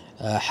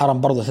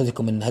حرم برضو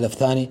أتلتيكو من هدف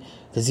ثاني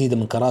تزيد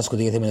من كاراسكو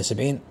دقيقة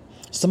 78.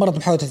 استمرت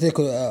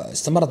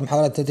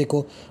محاولات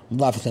أتلتيكو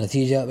مضاعفة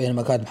النتيجة،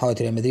 بينما كانت محاولة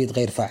ريال مدريد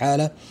غير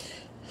فعالة.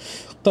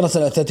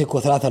 ترسل أتلتيكو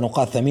 3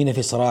 نقاط ثمينة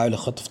في صراعه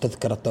لخطف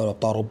تذكرة دوري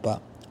أبطال أوروبا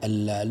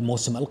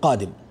الموسم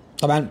القادم.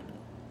 طبعا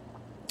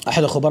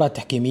أحد الخبراء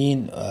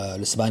التحكيميين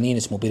الإسبانيين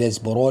اسمه بيريز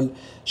بورول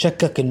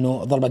شكك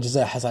إنه ضربة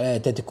جزاء حصل عليها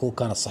أتلتيكو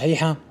كانت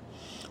صحيحة،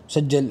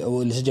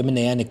 واللي سجل منه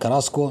يعني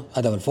كاراسكو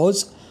هدف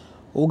الفوز،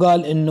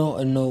 وقال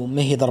إنه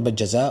ما هي ضربة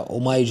جزاء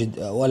وما يوجد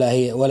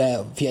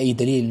ولا في أي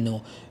دليل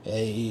إنه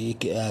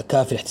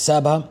كافي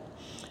احتسابها.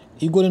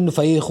 يقول إنه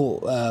فايخو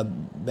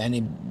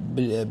يعني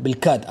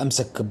بالكاد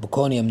أمسك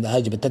بكونيا من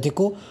هاجم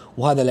أتلتيكو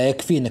وهذا لا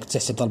يكفي إنك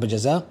تحسب ضربة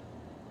جزاء.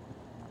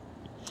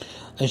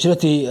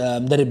 أنشيلوتي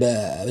مدرب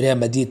ريال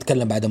مدريد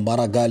تكلم بعد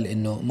المباراة قال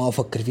إنه ما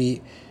أفكر فيه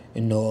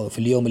إنه في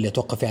اليوم اللي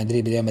أتوقف فيه عن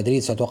تدريب ريال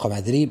مدريد سأتوقف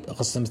عن تدريب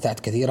خاصة مساعد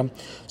كثيرا.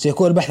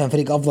 سيكون البحث عن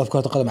فريق أفضل في كرة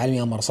القدم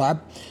العالمية أمر صعب،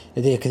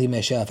 لديه كثير من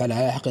الأشياء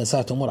فعلها حق إن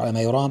صارت أمور على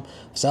ما يرام،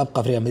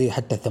 سأبقى في ريال مدريد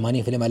حتى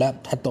 80 فيما لا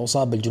حتى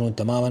أصاب بالجنون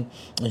تماما.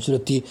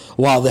 أنشيلوتي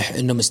واضح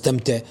إنه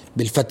مستمتع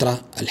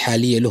بالفترة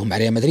الحالية له مع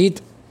ريال مدريد.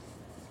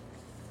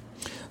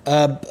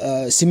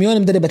 سيميوني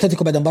مدرب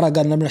أتلتيكو بعد المباراة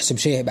قال لم نحسم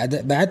شيء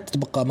بعد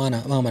تبقى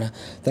أمامنا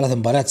 3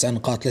 مباريات 9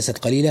 نقاط ليست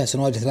قليلة،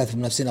 سنواجه 3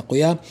 منافسين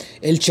أقوياء،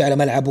 إلتشي على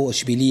ملعبه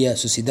إشبيلية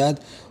سوسيداد.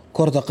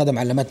 كرة القدم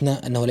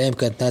علمتنا أنه لا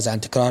يمكن التنازع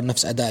عن تكرار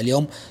نفس أداء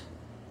اليوم.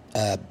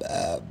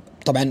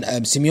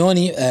 طبعا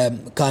سيميوني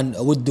كان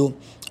وده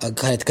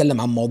كان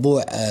يتكلم عن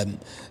موضوع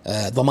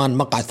ضمان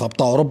مقعد في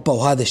أبطال أوروبا،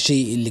 وهذا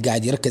الشيء اللي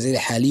قاعد يركز عليه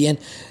حاليا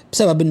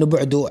بسبب أنه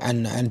بعده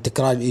عن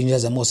تكرار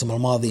إنجاز الموسم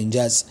الماضي،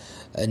 إنجاز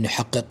أنه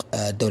يحقق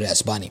الدوري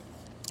الأسباني.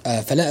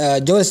 فلا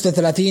جولة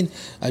 36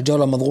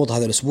 الجولة مضغوطة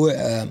هذا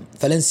الأسبوع.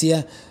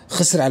 فالنسيا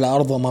خسر على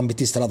أرضه أمام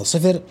بيتيس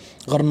 3-0.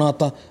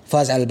 غرناطة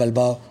فاز على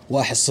البلباو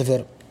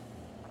 1-0.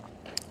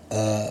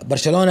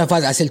 برشلونة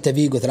فاز على سيلتا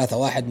فيغو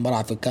 3-1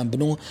 مباراة في الكامب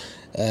نو.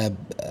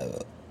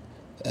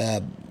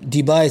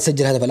 ديباي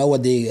سجل الهدف الأول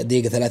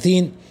دقيقة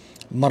 30.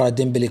 مرة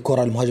ديمبلي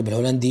كرة المهاجم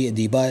الهولندي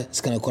ديباي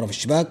سكن الكرة في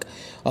الشباك.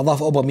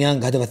 أضاف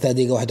أوباميانغ هدف الثاني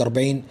دقيقة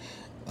 41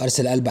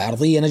 أرسل قلبة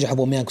عرضية نجح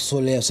أوباميانغ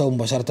يصوب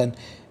مباشرة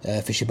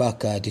في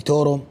شباك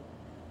ديتورو.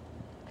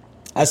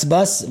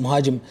 أسباس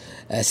مهاجم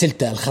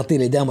سيلتا الخطير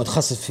اللي دائما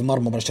متخصص في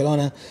مرمى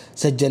برشلونة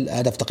سجل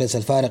هدف تقليص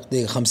الفارق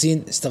دقيقة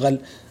 50. استغل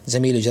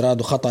زميله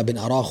جيراردو خطأ بين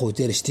أراخو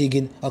وتير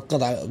شتيجن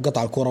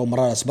قطع الكرة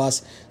ومرر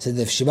أسباس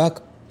سجل في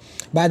الشباك.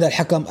 بعد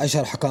الحكم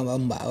أشهر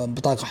حكم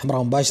بطاقة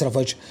حمراء مباشرة في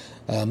وجه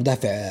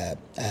مدافع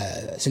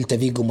سيلتا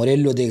فيغو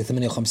موريلو دقيقة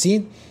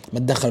 58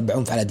 متدخل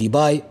بعنف على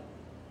ديباي.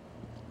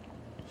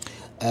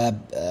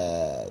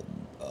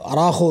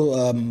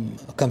 أراخو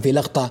كان في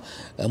لقطة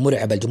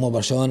مرعبة الجمهور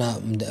برشلونة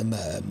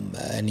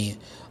يعني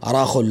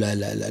أراخو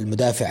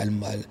المدافع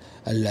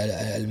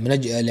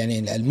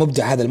يعني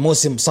المبدع هذا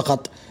الموسم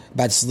سقط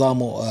بعد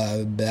اصطدامه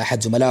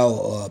بأحد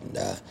زملائه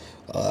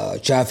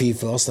جافي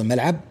في وسط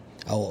الملعب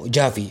أو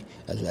جافي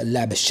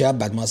اللاعب الشاب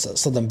بعد ما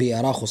صدم به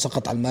أراخو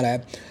سقط على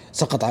الملعب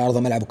سقط على أرض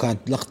الملعب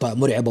وكانت لقطة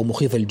مرعبة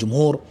ومخيفة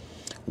للجمهور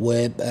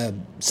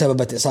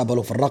وسببت إصابة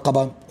له في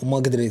الرقبة وما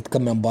قدر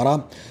يتكمل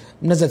المباراة.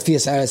 نزلت فيه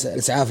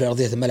الإسعاف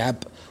لأرضية الملعب،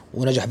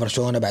 ونجح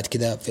برشلونة بعد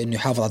كده في إنه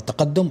يحافظ على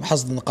التقدم،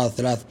 حصد النقاط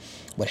الثلاث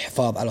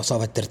والحفاظ على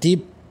وصافة الترتيب.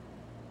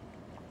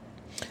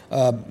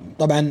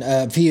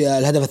 طبعا في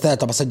الهدف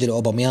الثالث طبعا سجله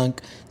أوباميانغ.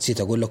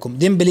 نسيت أقول لكم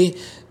ديمبلي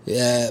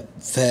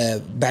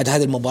بعد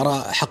هذه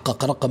المباراة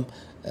حقق رقم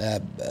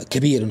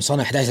كبير، إنه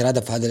صنع 11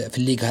 هدف هذا في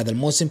الليغا هذا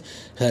الموسم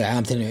خلال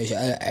عام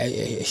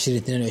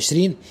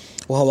 2022،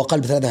 وهو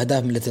قلب 3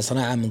 أهداف من التي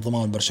صنعها من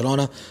ضمان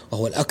برشلونة،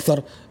 وهو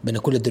الأكثر بين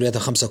كل الدوريات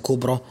الخمسة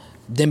الكبرى.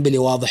 ديمبلي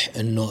واضح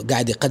إنه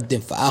قاعد يقدم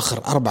في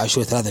آخر 4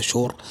 شهور 3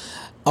 شهور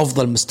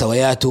أفضل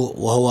مستوياته،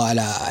 وهو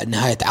على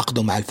نهاية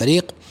عقده مع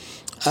الفريق.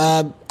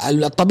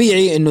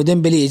 الطبيعي إنه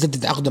ديمبلي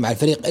يجدد عقده مع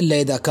الفريق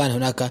إلا إذا كان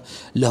هناك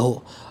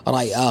له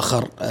رأي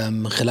آخر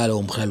من خلاله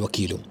ومن خلال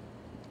وكيله.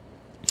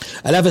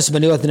 الافس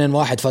بنيو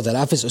 2-1 فاز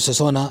الافس.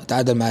 أساسونا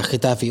تعادل مع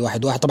ختافي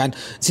 1-1. طبعا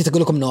نسيت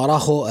اقول لكم انه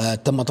اراخو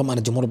تم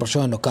طمأنة جمهور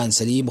برشلونة انه كان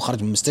سليم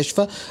وخرج من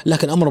المستشفى،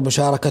 لكن امر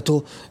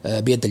مشاركته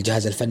بيد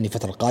الجهاز الفني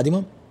الفترة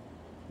القادمة.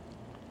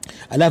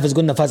 الافس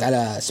قلنا فاز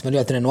على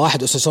اسبانيول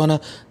 2-1. أساسونا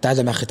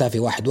تعادل مع ختافي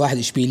 1-1.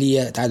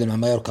 اشبيلية تعادل مع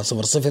مايوركا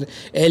 0-0.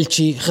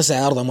 إلتشي خسر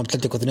على ارضه امام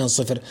اتلتيكو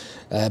 2-0.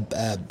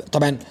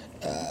 طبعا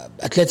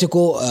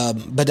أتلتيكو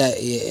بدأ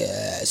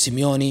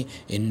سيميوني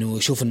إنه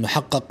يشوف إنه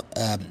حقق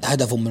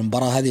هدفه من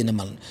المباراة هذه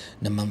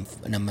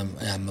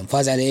لما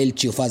فاز على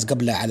إلتشي وفاز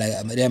قبله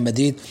على ريال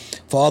مدريد.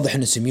 فواضح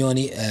إنه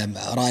سيميوني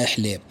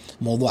رايح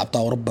لموضوع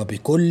أبطال أوروبا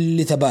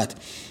بكل ثبات،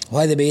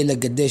 وهذا بيقول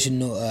لك قديش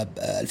إنه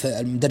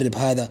المدرب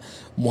هذا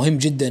مهم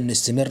جدا إنه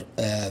يستمر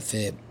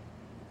في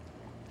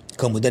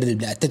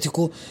كمدرب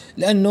لأتلتيكو،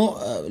 لأنه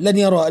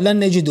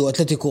لن يجدوا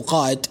أتلتيكو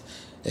قائد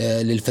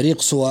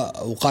للفريق سوى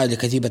وقائد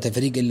لكتيبة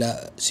الفريق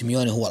إلا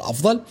سيميوني هو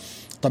الأفضل.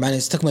 طبعا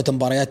استكملت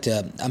مباريات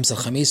أمس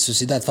الخميس.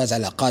 سوسيداد فاز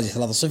على قادي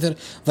 3-0.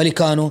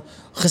 فاليكانو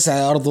خسر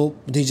على أرضه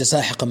نتيجة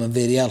ساحقة من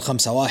فيريال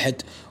 5-1.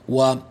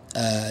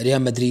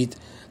 وريال مدريد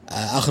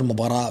آخر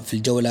مباراة في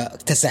الجولة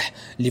اكتسح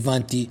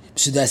ليفانتي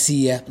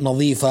بسداسية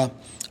نظيفة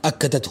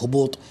أكدت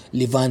هبوط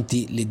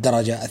ليفانتي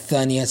للدرجة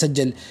الثانية.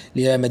 سجل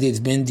ريال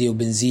مدريد بندي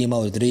وبنزيما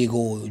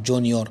ورودريغو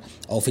وجونيور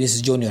أو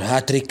فينيسيوس جونيور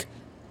هاتريك.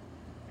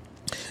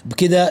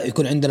 بكده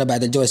يكون عندنا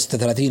بعد الجولة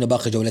 36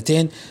 وباقي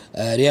جولتين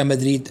ريال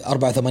مدريد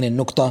 84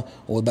 نقطة،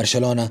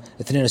 وبرشلونة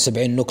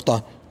 72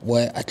 نقطة،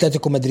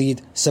 وأتلتيكو مدريد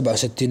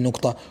 67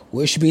 نقطة،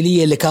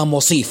 وإشبيلية اللي كان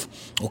وصيف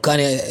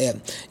وكان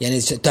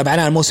يعني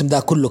تابعناه الموسم ده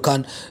كله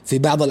كان في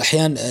بعض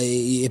الأحيان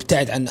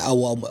يبتعد عن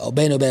أو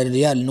بينه وبين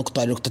الريال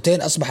نقطة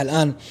نقطتين، أصبح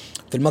الآن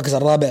في المركز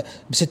الرابع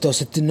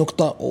ب66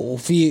 نقطة،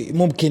 وفي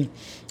ممكن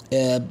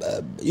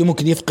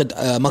يفقد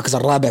مركز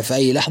الرابع في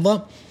أي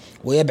لحظة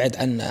ويبعد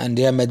عن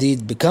ريال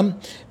مدريد بكم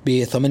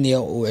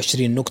ب28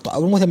 نقطة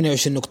أو مو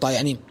 28 نقطة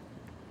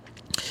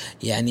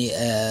يعني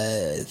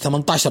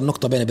 18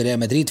 نقطة بين ريال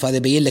مدريد. فهذا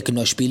يبين لك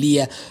إنه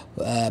إشبيلية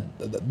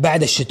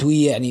بعد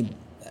الشتوية يعني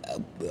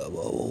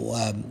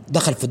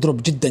دخل في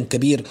دروب جدا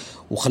كبير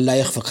وخلاه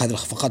يخفق هذه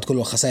الخفقات كل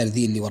الخسائر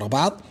ذي اللي ورا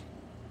بعض.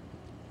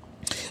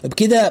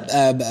 بكده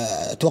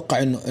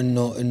اتوقع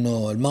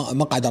انه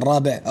المقعد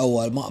الرابع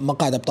او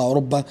مقعد ابطال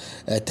اوروبا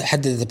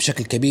تحددت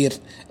بشكل كبير،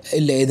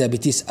 الا اذا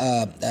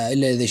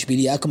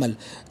اشبيليه اكمل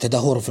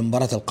تدهوره في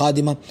المباراه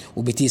القادمه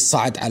وبيتيس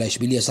صعد على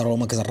اشبيليه صار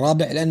المركز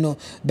الرابع، لانه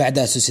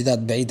بعدها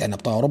سوسيداد بعيد عن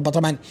ابطال اوروبا.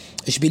 طبعا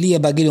اشبيليه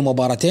باقي له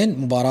مباراتين،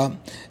 مباراه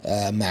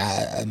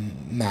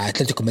مع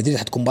اتلتيكو مدريد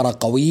حتكون مباراه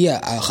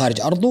قويه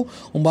خارج ارضه،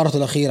 ومباراته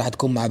الاخيره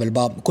حتكون مع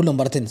بلباو، كل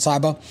مباراتين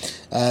صعبه.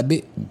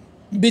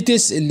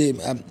 بيتيس اللي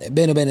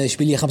بينه وبين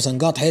إشبيلية 5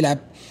 نقاط حيلعب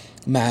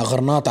مع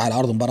غرناطة على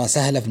أرض مباراة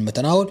سهلة في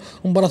المتناول،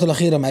 ومباراته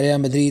الأخيرة مع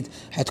ريال مدريد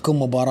حتكون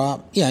مباراة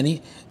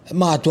يعني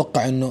ما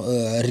أتوقع إنه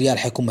الريال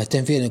حيكون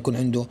مهتم فيه، لأنه يكون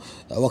عنده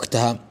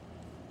وقتها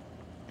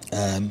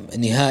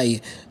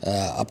نهائي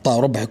أبطال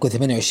أوروبا حيكون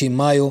 28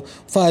 مايو.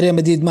 فريال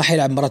مدريد ما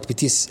حيلعب مباراة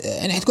بيتيس،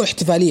 يعني حتكون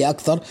احتفالية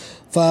أكثر،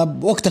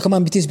 فوقتها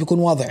كمان بيتيس بيكون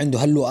واضح عنده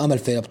هل له أمل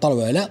في الأبطال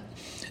ولا لا.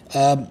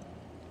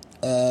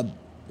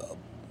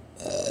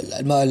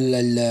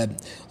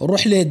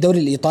 نروح للدوري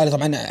الإيطالي.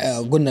 طبعا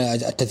قلنا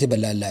الترتيب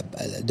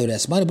الدوري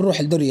الإسباني،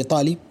 بنروح للدوري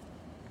الإيطالي.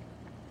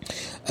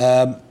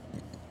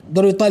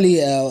 الدوري الإيطالي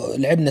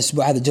لعبنا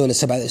الأسبوع هذا الجولة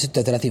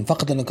 36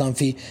 فقط، لأنه كان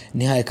في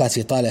نهائي كأس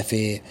إيطاليا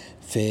في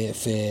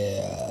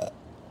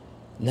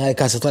نهائي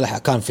كأس إيطاليا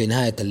كان في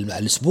نهاية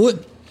الأسبوع.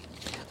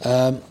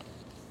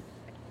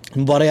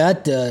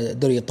 مباريات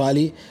الدوري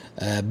الإيطالي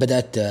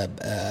بدأت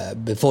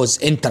بفوز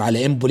إنتر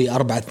على إمبولي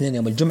 4-2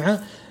 يوم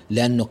الجمعة،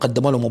 لأنه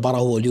قدموا له مباراة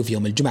هو اليوفي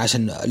يوم الجمعة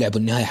عشان لعبوا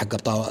النهائي حق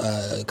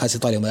كأس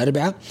إيطاليا يوم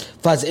الأربعاء.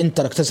 فاز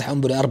إنتر اكتسح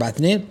إمبولي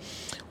 4-2،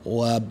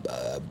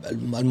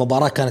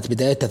 والمباراة كانت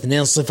بدايتها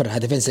 2-0،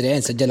 هدفين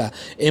سريعين سجلها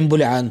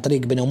إمبولي عن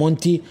طريق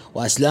بينومونتي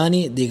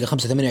وأسلاني دقيقة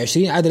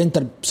 5:28. عادل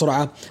إنتر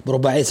بسرعة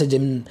برباعية، سجل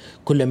من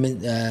كل من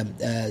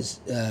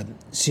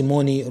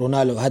سيموني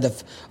رونالو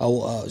هدف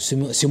أو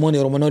سيموني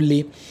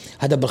رومانولي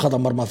هدف بالخطأ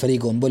مرمى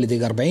فريقه إمبولي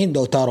دقيقة 40،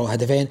 دوتارو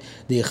هدفين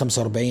دقيقة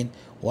 45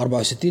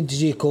 و64،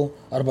 تجيكو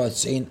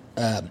 94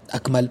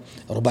 أكمل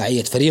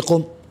رباعية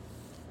فريقه.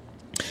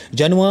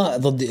 جنوة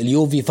ضد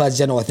اليوفي،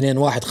 فاز جنوة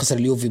 2-1. خسر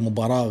اليوفي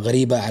مباراة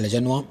غريبة على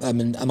جنوة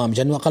من أمام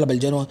جنوة، قلب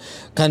الجنوة.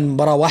 كان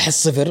مباراة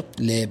 1-0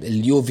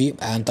 لليوفي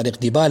عن طريق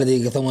ديبالا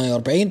دقيقة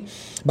 48.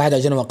 بعدها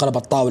جنوة قلب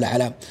الطاولة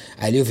على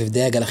اليوفي في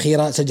الدقيقة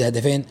الأخيرة، سجل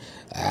هدفين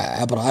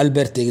عبر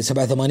ألبرت دقيقة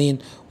 87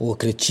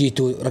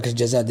 وكريتشيتو ركلة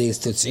جزاء دقيقة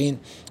 96.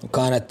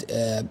 وكانت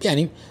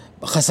يعني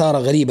خسارة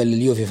غريبة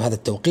لليوفي في هذا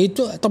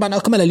التوقيت. طبعا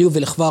أكمل اليوفي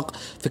الإخفاق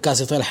في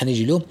كأس إيطاليا،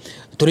 حنيجي له.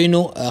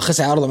 تورينو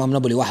خسر عرضه أمام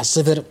نابولي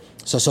 1-0.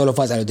 ساسولو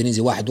فاز على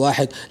اودينيزي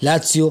 1-1.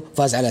 لاتسيو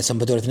فاز على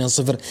سامبدوري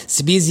 2-0.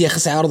 سبيزيا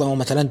خسر عرضه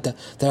أمام أتلانتا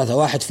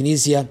 3-1.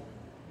 فينيسيا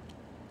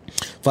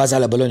فاز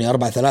على بولونيا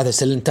 4-3.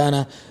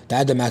 سلنتانا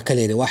تعادل مع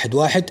كاليري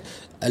 1-1.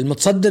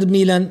 المتصدر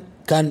ميلان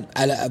كان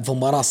في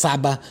مباراة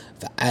صعبة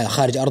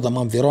خارج أرضه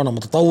أمام فيرونا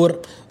متطور،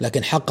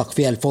 لكن حقق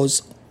فيها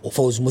الفوز،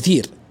 وفوز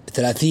مثير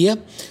ثلاثية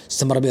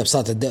استمر بها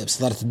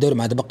بصدارة الدوري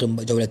مع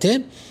تبقي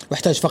جولتين،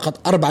 واحتاج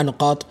فقط 4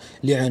 نقاط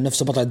ليعلن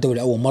نفسه بطل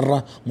الدوري أول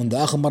مرة منذ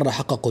آخر مرة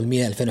حققوا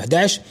الميلان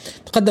 2011.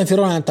 تقدم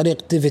فيرونا عن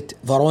طريق تيفيت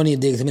فاروني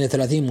دقيقة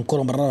 38 من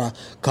كرة مررها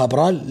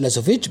كابرال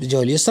لاسوفيتش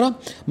بالجهة اليسرى،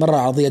 مرة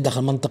عرضية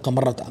داخل منطقة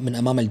مرت من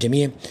أمام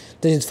الجميع،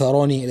 تجد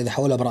فاروني الذي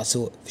حولها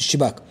برأسه في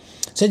الشباك.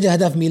 سجل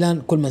هدف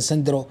ميلان كل من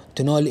ساندرو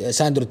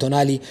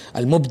تونالي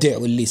المبدع،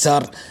 واللي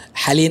صار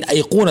حاليا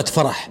أيقونة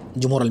فرح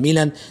جمهور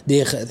الميلان.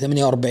 دقيقة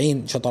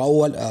 48 شوط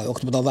الأول،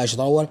 وقت بدأ ضاع الشوط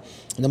الأول،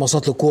 عندما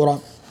وصلت له كورة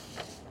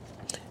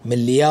من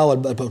لياو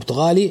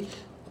البرتغالي،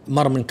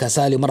 مر من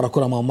كاسالي، مرة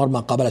كرة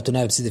مرمى قابلة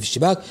تونالي بسيدة في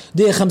الشباك.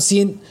 دقيقة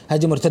 50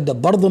 هجمة مرتدة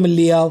برضو من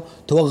لياو،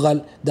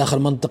 توغل داخل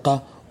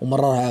منطقة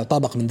ومررها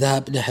طابق من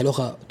ذهب ناحية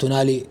الأخرى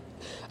تونالي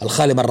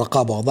الخالي من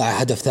الرقابة، وضع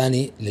هدف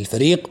ثاني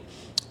للفريق.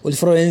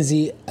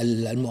 والفلورنزي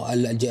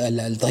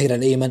الظهير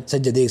الأيمن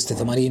سجل دقيقة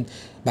 86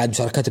 بعد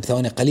مشاركته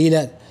بثواني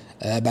قليلة،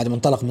 بعد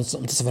منطلق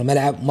منتصف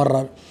الملعب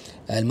مرر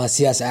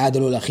الماسياس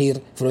عادل، والأخير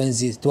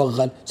فلورنزي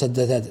توغل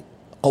سددات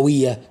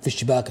قوية في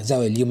الشباك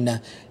زاوية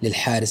اليمنى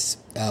للحارس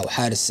أو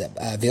حارس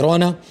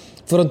فيرونا.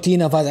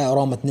 فيورنتينا فاز على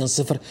روما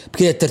 2-0.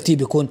 بكده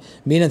الترتيب يكون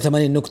ميلان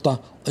 80 نقطة،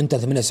 انتر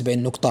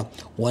 78 نقطة،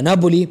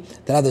 ونابولي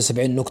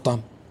 73 نقطة،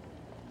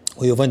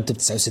 ويوفنتوس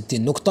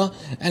 69 نقطة.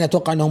 أنا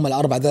أتوقع أنهم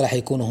الأربعة ذولا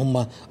حيكونوا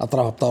هم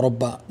أطراف أبطال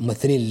أوروبا،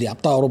 ممثلين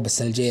لأبطال أوروبا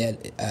السنة الجاية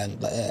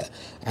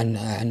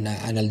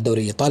عن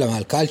الدوري الإيطالي مع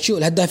الكالتشيو.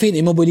 الهدافين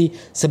إيموبيلي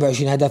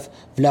 27 هدف،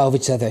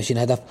 فلاوفيتش 23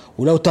 هدف،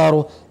 ولو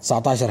تارو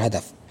 19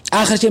 هدف.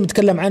 آخر شيء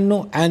نتكلم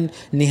عنه عن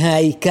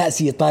نهائي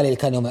كأس إيطاليا اللي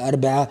كان يوم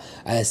الأربعاء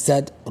على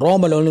استاد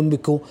روما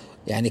الأولمبيكو.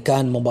 يعني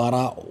كان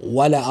مباراة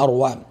ولا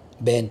أروع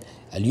بين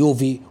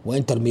اليوفي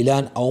وإنتر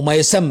ميلان، أو ما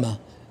يسمى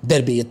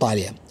دربي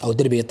إيطاليا أو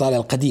دربي إيطاليا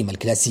القديم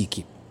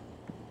الكلاسيكي.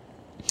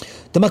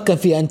 تمكن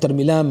فيه إنتر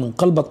ميلان من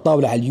قلب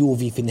الطاولة على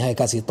اليوفي في نهاية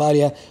كأس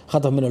إيطاليا،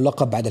 خطف منه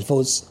اللقب بعد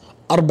الفوز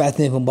 4-2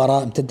 في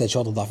مباراة امتدت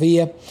شوط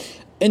إضافية.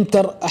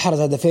 إنتر أحرز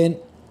هدفين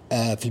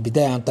في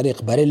البداية عن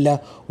طريق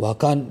باريلا،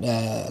 وكان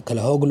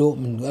كلاهوغلو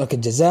من ركلة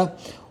جزاء،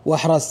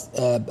 وأحرز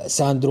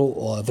ساندرو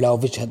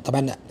وفلاوفيتش.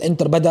 طبعا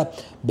إنتر بدأ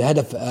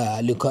بهدف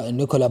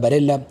نيكولا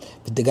باريلا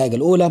في الدقائق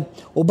الأولى،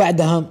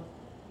 وبعدها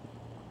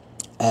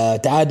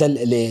تعادل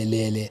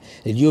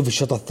لليوفي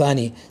الشوط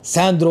الثاني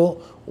ساندرو،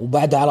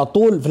 وبعدها على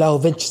طول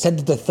فلاوفيتش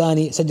سجل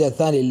الثاني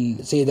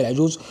للسيد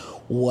العجوز.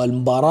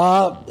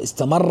 والمباراة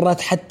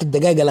استمرت حتى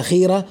الدقائق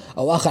الأخيرة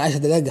أو آخر 10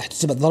 دقائق،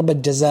 احتسبت ضربة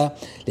جزاء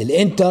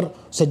للإنتر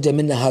سجل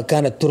منها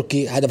كان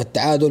التركي هدف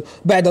التعادل.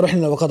 بعد رحنا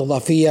للوقت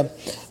إضافية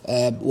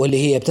واللي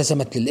هي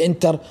ابتسمت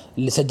للإنتر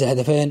اللي سجل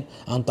هدفين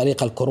عن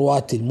طريق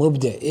الكرواتي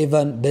المبدع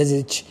إيفان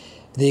بيزيتش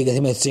دقيقة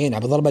 98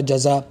 عبر ضربة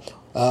جزاء،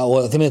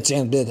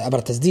 و98 عبر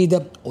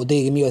تسديدة،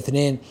 ودقيقة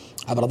 102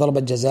 عبر ضربة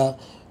جزاء،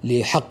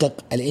 ليحقق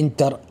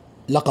الإنتر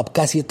لقب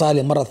كأس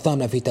إيطاليا مرة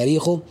ثامنة في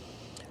تاريخه.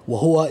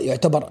 وهو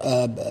يعتبر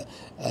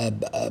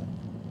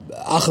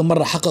آخر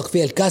مرة حقق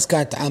فيها الكاس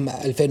كانت عام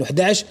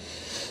 2011،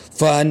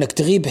 فأنك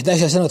تغيب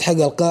 11 سنة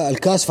وتحقق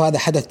الكاس فهذا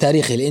حدث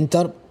تاريخي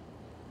للإنتر.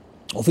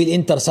 وفي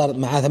الإنتر صار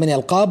معاه 8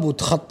 ألقاب،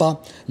 وتخطى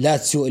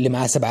لاتسيو اللي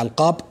معاه 7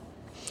 ألقاب،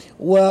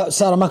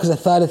 وصار المركز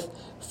الثالث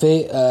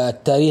في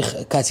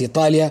تاريخ كاس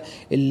إيطاليا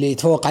اللي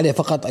يتفوق عليه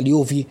فقط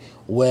اليوفي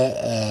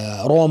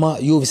وروما.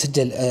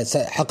 يوفي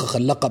حقق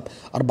اللقب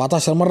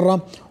 14 مرة،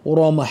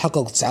 وروما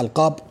حقق 9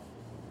 ألقاب،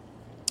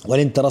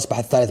 والإنتر أصبح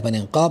الثالث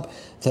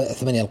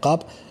 8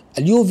 ألقاب.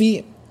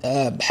 اليوفي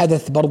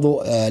حدث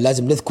برضو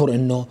لازم نذكر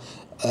أنه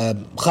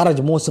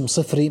خرج موسم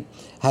صفري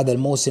هذا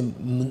الموسم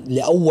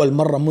لأول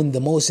مرة منذ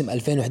موسم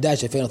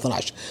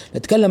 2011-2012.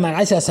 نتكلم عن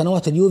 10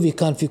 سنوات اليوفي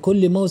كان في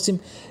كل موسم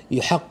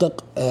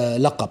يحقق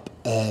لقب،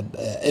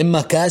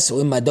 إما كاس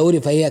وإما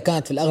دوري، فهي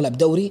كانت في الأغلب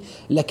دوري،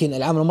 لكن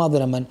العام الماضي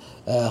لما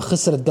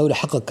خسر الدوري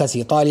حقق كاس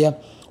إيطاليا،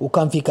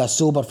 وكان في كاس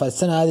سوبر.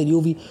 فالسنة هذه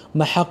اليوفي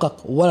ما حقق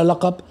ولا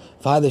لقب،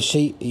 فهذا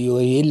الشيء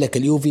يبين لك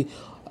اليوفي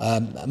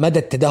مدى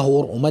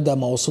التدهور ومدى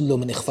ما وصل له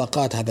من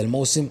إخفاقات هذا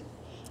الموسم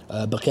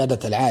بقيادة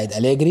العائد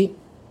أليغري.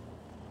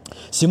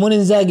 سيمون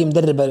إنزاغي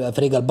مدرب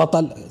فريق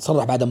البطل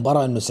صرح بعد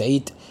المباراة أنه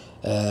سعيد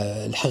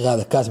الحق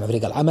هذا الكاس مع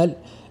فريق العمل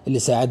اللي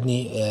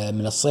ساعدني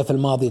من الصيف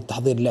الماضي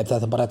التحضير للعب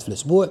 3 مباريات في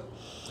الأسبوع.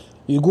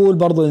 يقول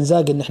برضو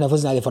إنزاغي إن إحنا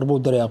فزنا على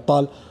ليفربول دوري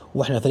الأبطال،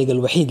 وإحنا الفريق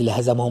الوحيد اللي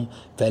هزمهم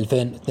في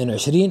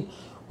 2022.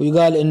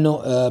 ويقال إنه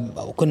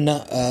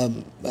كنا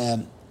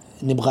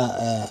نبغى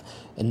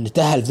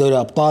نتأهل في دوري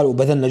الأبطال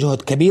وبذلنا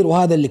جهد كبير،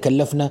 وهذا اللي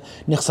كلفنا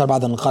نخسر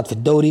بعض النقاط في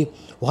الدوري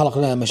وخلق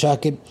لنا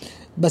مشاكل،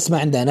 بس ما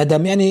عندنا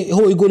ندم. يعني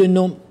هو يقول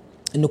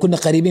إنه كنا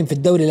قريبين في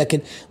الدوري، لكن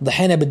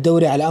ضحينا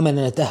بالدوري على أمل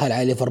أن نتأهل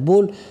على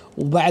ليفربول،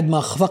 وبعد ما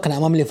خفقنا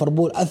أمام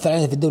ليفربول أثر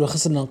علينا في الدوري،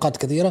 خسرنا نقاط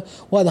كثيرة،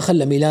 وهذا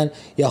خلى ميلان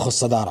يأخذ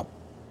صدارة.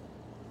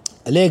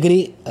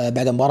 أليجري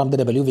بعد مباراة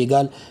مدرب اليوفي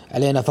قال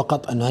علينا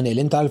فقط أن نهنئ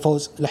الإنتر على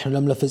الفوز، نحن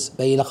لم نفز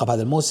بأي لقب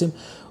هذا الموسم،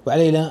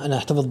 وعلينا أن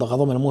نحتفظ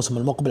بغضون الموسم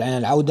المقبل، علينا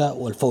العودة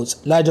والفوز،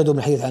 لا جدوى من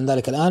الحديث عن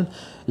ذلك الآن،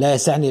 لا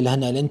يسعني إلا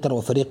هنئ الإنتر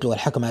وفريقي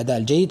والحكم أداء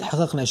الجيد،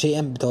 حققنا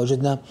شيئا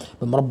بتواجدنا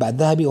بالمربع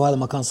الذهبي، وهذا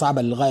ما كان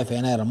صعبا للغاية في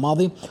يناير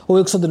الماضي. هو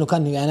يقصد أنه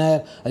كان في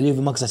يناير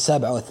اليوفي مركز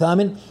السابع أو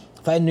الثامن،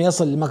 فإنه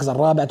يصل للمركز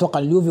الرابع. أتوقع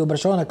اليوفي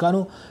وبرشلونة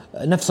كانوا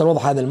نفس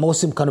الوضع هذا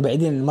الموسم، كانوا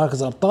بعيدين من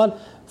مركز الأبطال،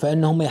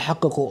 فإنهم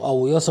يحققوا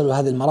أو يوصلوا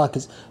هذه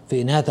المراكز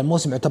في نهاية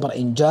الموسم يعتبر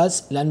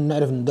إنجاز، لأنه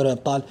نعرف أن دوري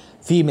الأبطال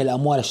فيه من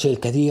الأموال الشيء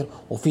الكثير،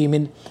 وفيه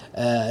من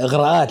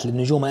إغراءات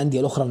للنجوم الأندية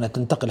الأخرى أن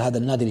تنتقل هذا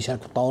النادي ليشارك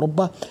في أبطال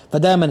أوروبا.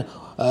 فدائما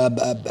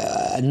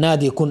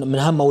النادي يكون من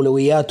أهم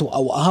أولوياته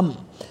أو أهم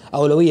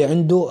أولوية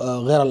عنده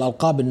غير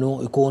الألقاب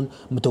أنه يكون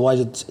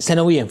متواجد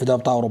سنويا في دوري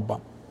أبطال أوروبا.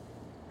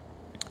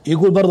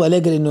 يقول برضه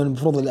أليجري إنه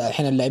المفروض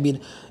الحين اللاعبين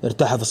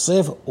يرتاحوا في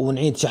الصيف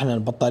ونعيد شحن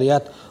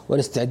البطاريات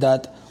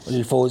والاستعداد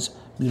للفوز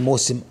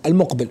بالموسم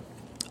المقبل.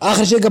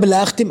 آخر شيء قبل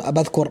لا أختم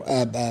أذكر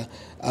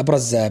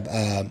أبرز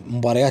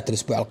مباريات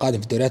الأسبوع القادم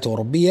في الدوريات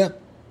الأوروبية.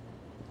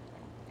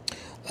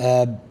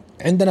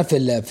 عندنا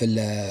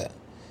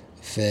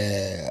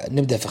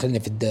نبدأ خلينا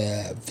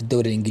في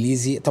الدوري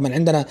الإنجليزي. طبعا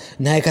عندنا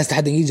نهائي كأس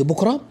الاتحاد الإنجليزي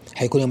بكرة،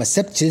 حيكون يوم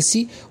السبت،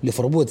 تشيلسي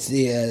وليفربول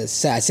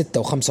الساعة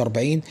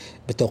 6:45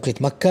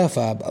 بتوقيت مكة،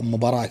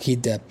 فمباراة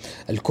أكيد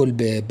الكل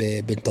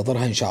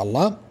بينتظرها إن شاء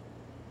الله.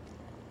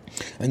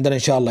 عندنا إن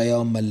شاء الله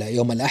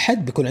يوم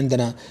الأحد بيكون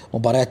عندنا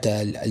مباريات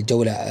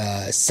الجولة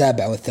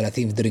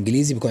 37 في الدوري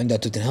الإنجليزي، بيكون عندنا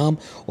توتنهام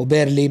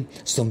وبيرلي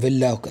استون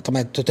فيلا.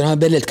 طبعا توتنهام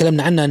بيرلي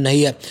تكلمنا عنها أن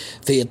هي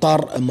في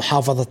إطار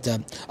محافظة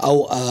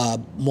أو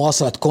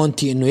مواصلة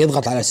كونتي أنه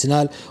يضغط على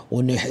أرسنال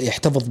وأنه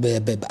يحتفظ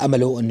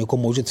بأمله أنه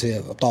يكون موجود في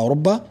أبطال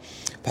أوروبا،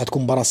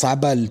 فهتكون مباراة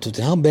صعبة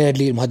لتوتنهام.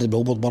 بيرلي المهدد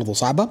بالهبوط برضو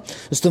صعبة.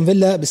 استون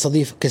فيلا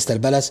بيستضيف كريستال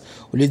بالاس،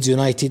 وليدز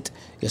يونايتد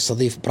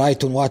يستضيف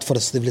برايتون، واتفورد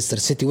يستضيف ليستر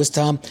سيتي، ويست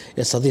هام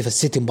يستضيف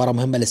السيتي، مباراة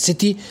مهمة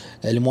للسيتي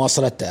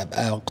لمواصلة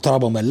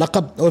اقترابه من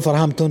اللقب.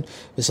 ولفرهامبتون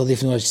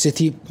يستضيف نورwich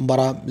سيتي،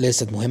 مباراة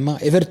ليست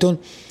مهمة. ايفرتون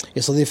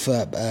يستضيف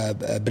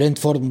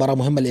برينتفورد، مباراة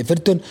مهمة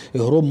لإيفرتون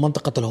يهرب من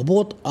منطقة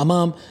الهبوط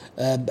أمام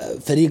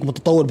فريق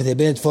متطور مثل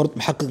برينتفورد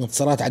محقق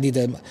انتصارات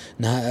عديدة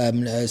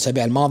من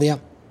الأسابيع الماضية.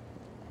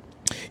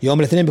 يوم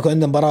الاثنين بيكون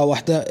عندنا مباراة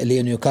واحدة اللي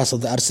هي نيوكاسل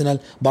ضد أرسنال،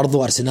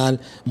 برضو أرسنال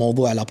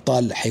موضوع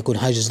الأبطال حيكون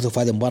هاجس له في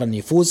هذه المباراة أن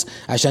يفوز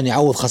عشان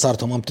يعوض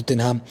خسارته أمام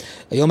توتنهام.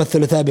 يوم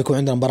الثلاثاء بيكون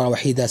عندنا مباراة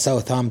وحيدة،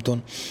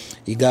 ساوثهامبتون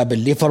يقابل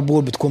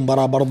ليفربول، بتكون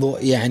مباراة برضو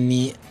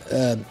يعني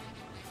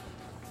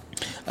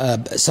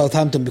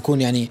ساوثهامبتون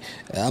بيكون يعني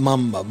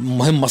أمام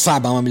مهمة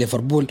صعبة أمام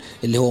ليفربول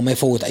اللي هو ما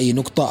يفوت أي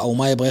نقطة أو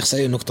ما يبغى يخسر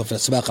أي نقطة في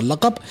سباق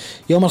اللقب.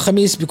 يوم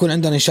الخميس بيكون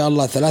عندنا إن شاء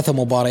الله 3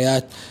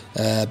 مباريات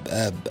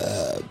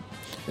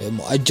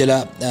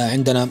مؤجلة.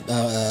 عندنا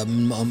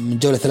من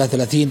جولة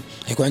 33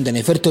 هيكون عندنا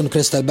ايفرتون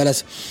كريستال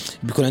بالاس،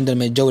 بيكون عندنا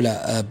من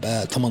الجولة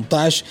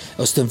 18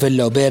 أستون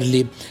فيلا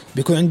وبيرلي،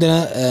 بيكون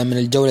عندنا من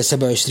الجولة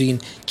 27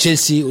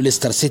 تشيلسي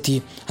وليستر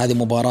سيتي، هذه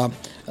مباراة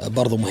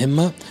برضو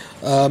مهمة.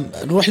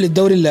 نروح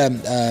للدوري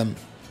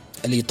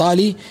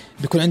الإيطالي،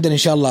 بيكون عندنا إن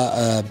شاء الله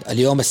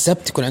اليوم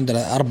السبت يكون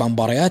عندنا 4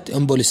 مباريات،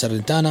 امبولي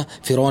سارنتانا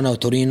فيرونا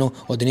وتورينو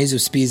ودونيزي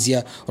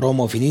وسبيزيا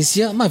روما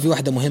وفينيسيا، ما في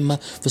واحدة مهمة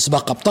في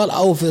سباق أبطال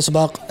أو في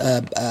سباق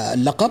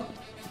اللقب.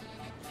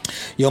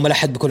 يوم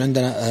الأحد بيكون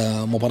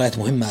عندنا مباريات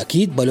مهمة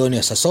أكيد،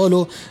 بولونيا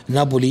ساسولو،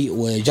 نابولي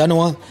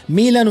وجانوا،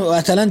 ميلان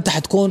وأتلانتا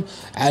حتكون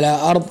على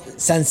أرض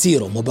سان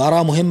سيرو،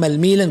 مباراة مهمة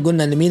لميلان.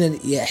 قلنا أن ميلان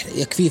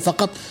يكفيه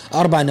فقط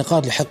 4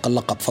 نقاط لحق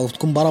اللقب،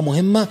 فتكون مباراة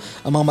مهمة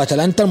أمام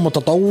أتلانتا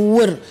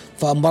المتطور،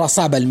 فمباراة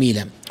صعبة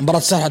لميلان. مباراة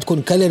الساحة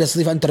حتكون كاليري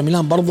يستضيف انتر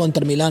ميلان، برضو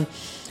انتر ميلان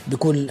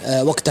بيكون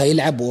وقتها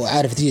يلعب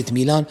وعارف نتيجة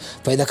ميلان،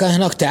 فإذا كان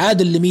هناك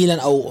تعادل لميلان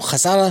أو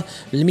خسارة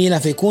لميلان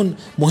فيكون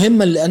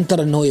مهم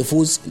للأنتر أنه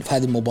يفوز في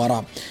هذه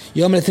المباراة.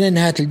 يوم الاثنين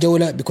نهاية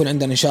الجولة بيكون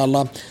عندنا إن شاء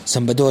الله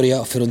سامبدوريا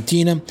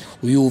وفيرونتينا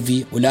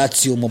ويوفي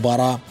ولاتسيو،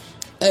 مباراة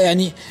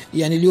يعني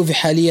اليوفي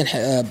حاليا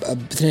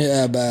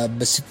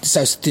ب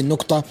 69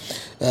 نقطة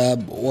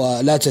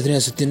ولاتسيو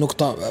 62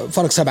 نقطة،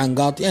 فرق 7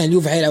 نقاط، يعني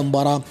اليوفي حيلعب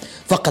مباراة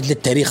فقط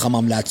للتاريخ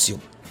أمام لاتسيو.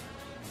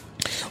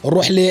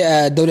 نروح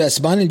للدوري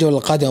الاسباني، الجوله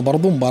القادمه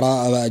برضو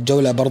مباراه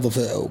جوله برضو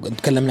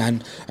تكلمنا عن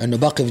انه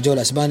باقي في الجوله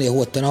الاسبانيه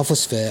هو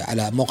التنافس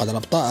على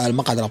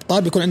مقعد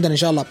الابطال. بيكون عندنا ان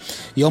شاء الله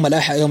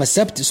يوم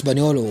السبت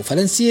اسبانيول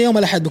وفالنسيا، يوم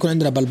الاحد بيكون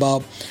عندنا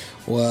بلباو،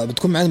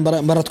 وبتكون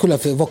معنا مرات كلها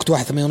في وقت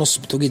 1:08:30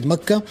 بتوقيت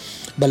مكة،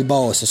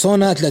 بلباو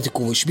وساسونا،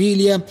 اتلتيكو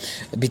واشبيليا،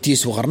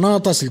 بيتيس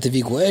وغرناطة، سيلتا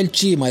فيغو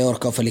وإلتشي،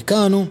 مايوركا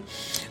وفاليكانو،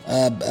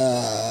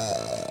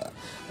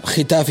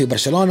 ختافي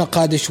برشلونة،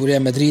 قادش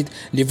وريال مدريد،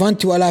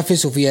 ليفانتي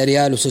والافيس، وفيها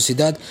ريال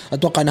وسوسيداد.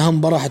 اتوقع ان اهم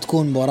مباراة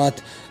حتكون مباراة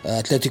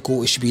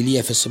اتلتيكو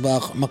اشبيلية في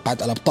سباق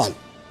مقعد الابطال.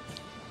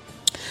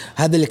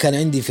 هذا اللي كان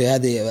عندي في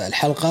هذه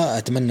الحلقة،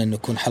 اتمنى ان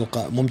يكون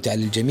حلقة ممتعة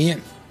للجميع،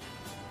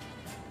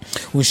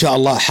 وإن شاء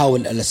الله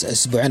أحاول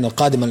الأسبوعين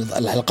القادمة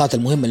الحلقات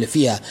المهمة اللي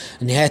فيها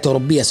نهاية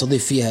أوروبية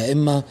استضيف فيها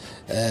إما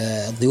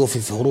ضيوفي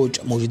في هروج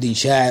موجودين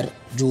شاعر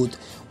جود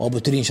وأبو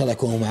تري إن شاء الله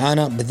يكونوا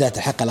معانا، بالذات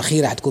الحلقة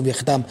الأخيرة حتكون في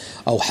ختام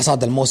أو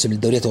حصاد الموسم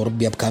للدوريات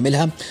الأوروبية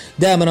بكاملها.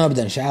 دائما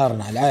أبدأ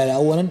شعارنا العائلة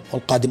أولا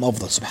والقادم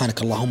أفضل.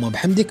 سبحانك اللهم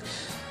وبحمدك،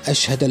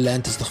 أشهد أن لا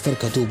أنت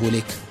استغفرك وأتوب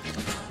إليك.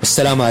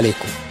 والسلام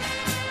عليكم.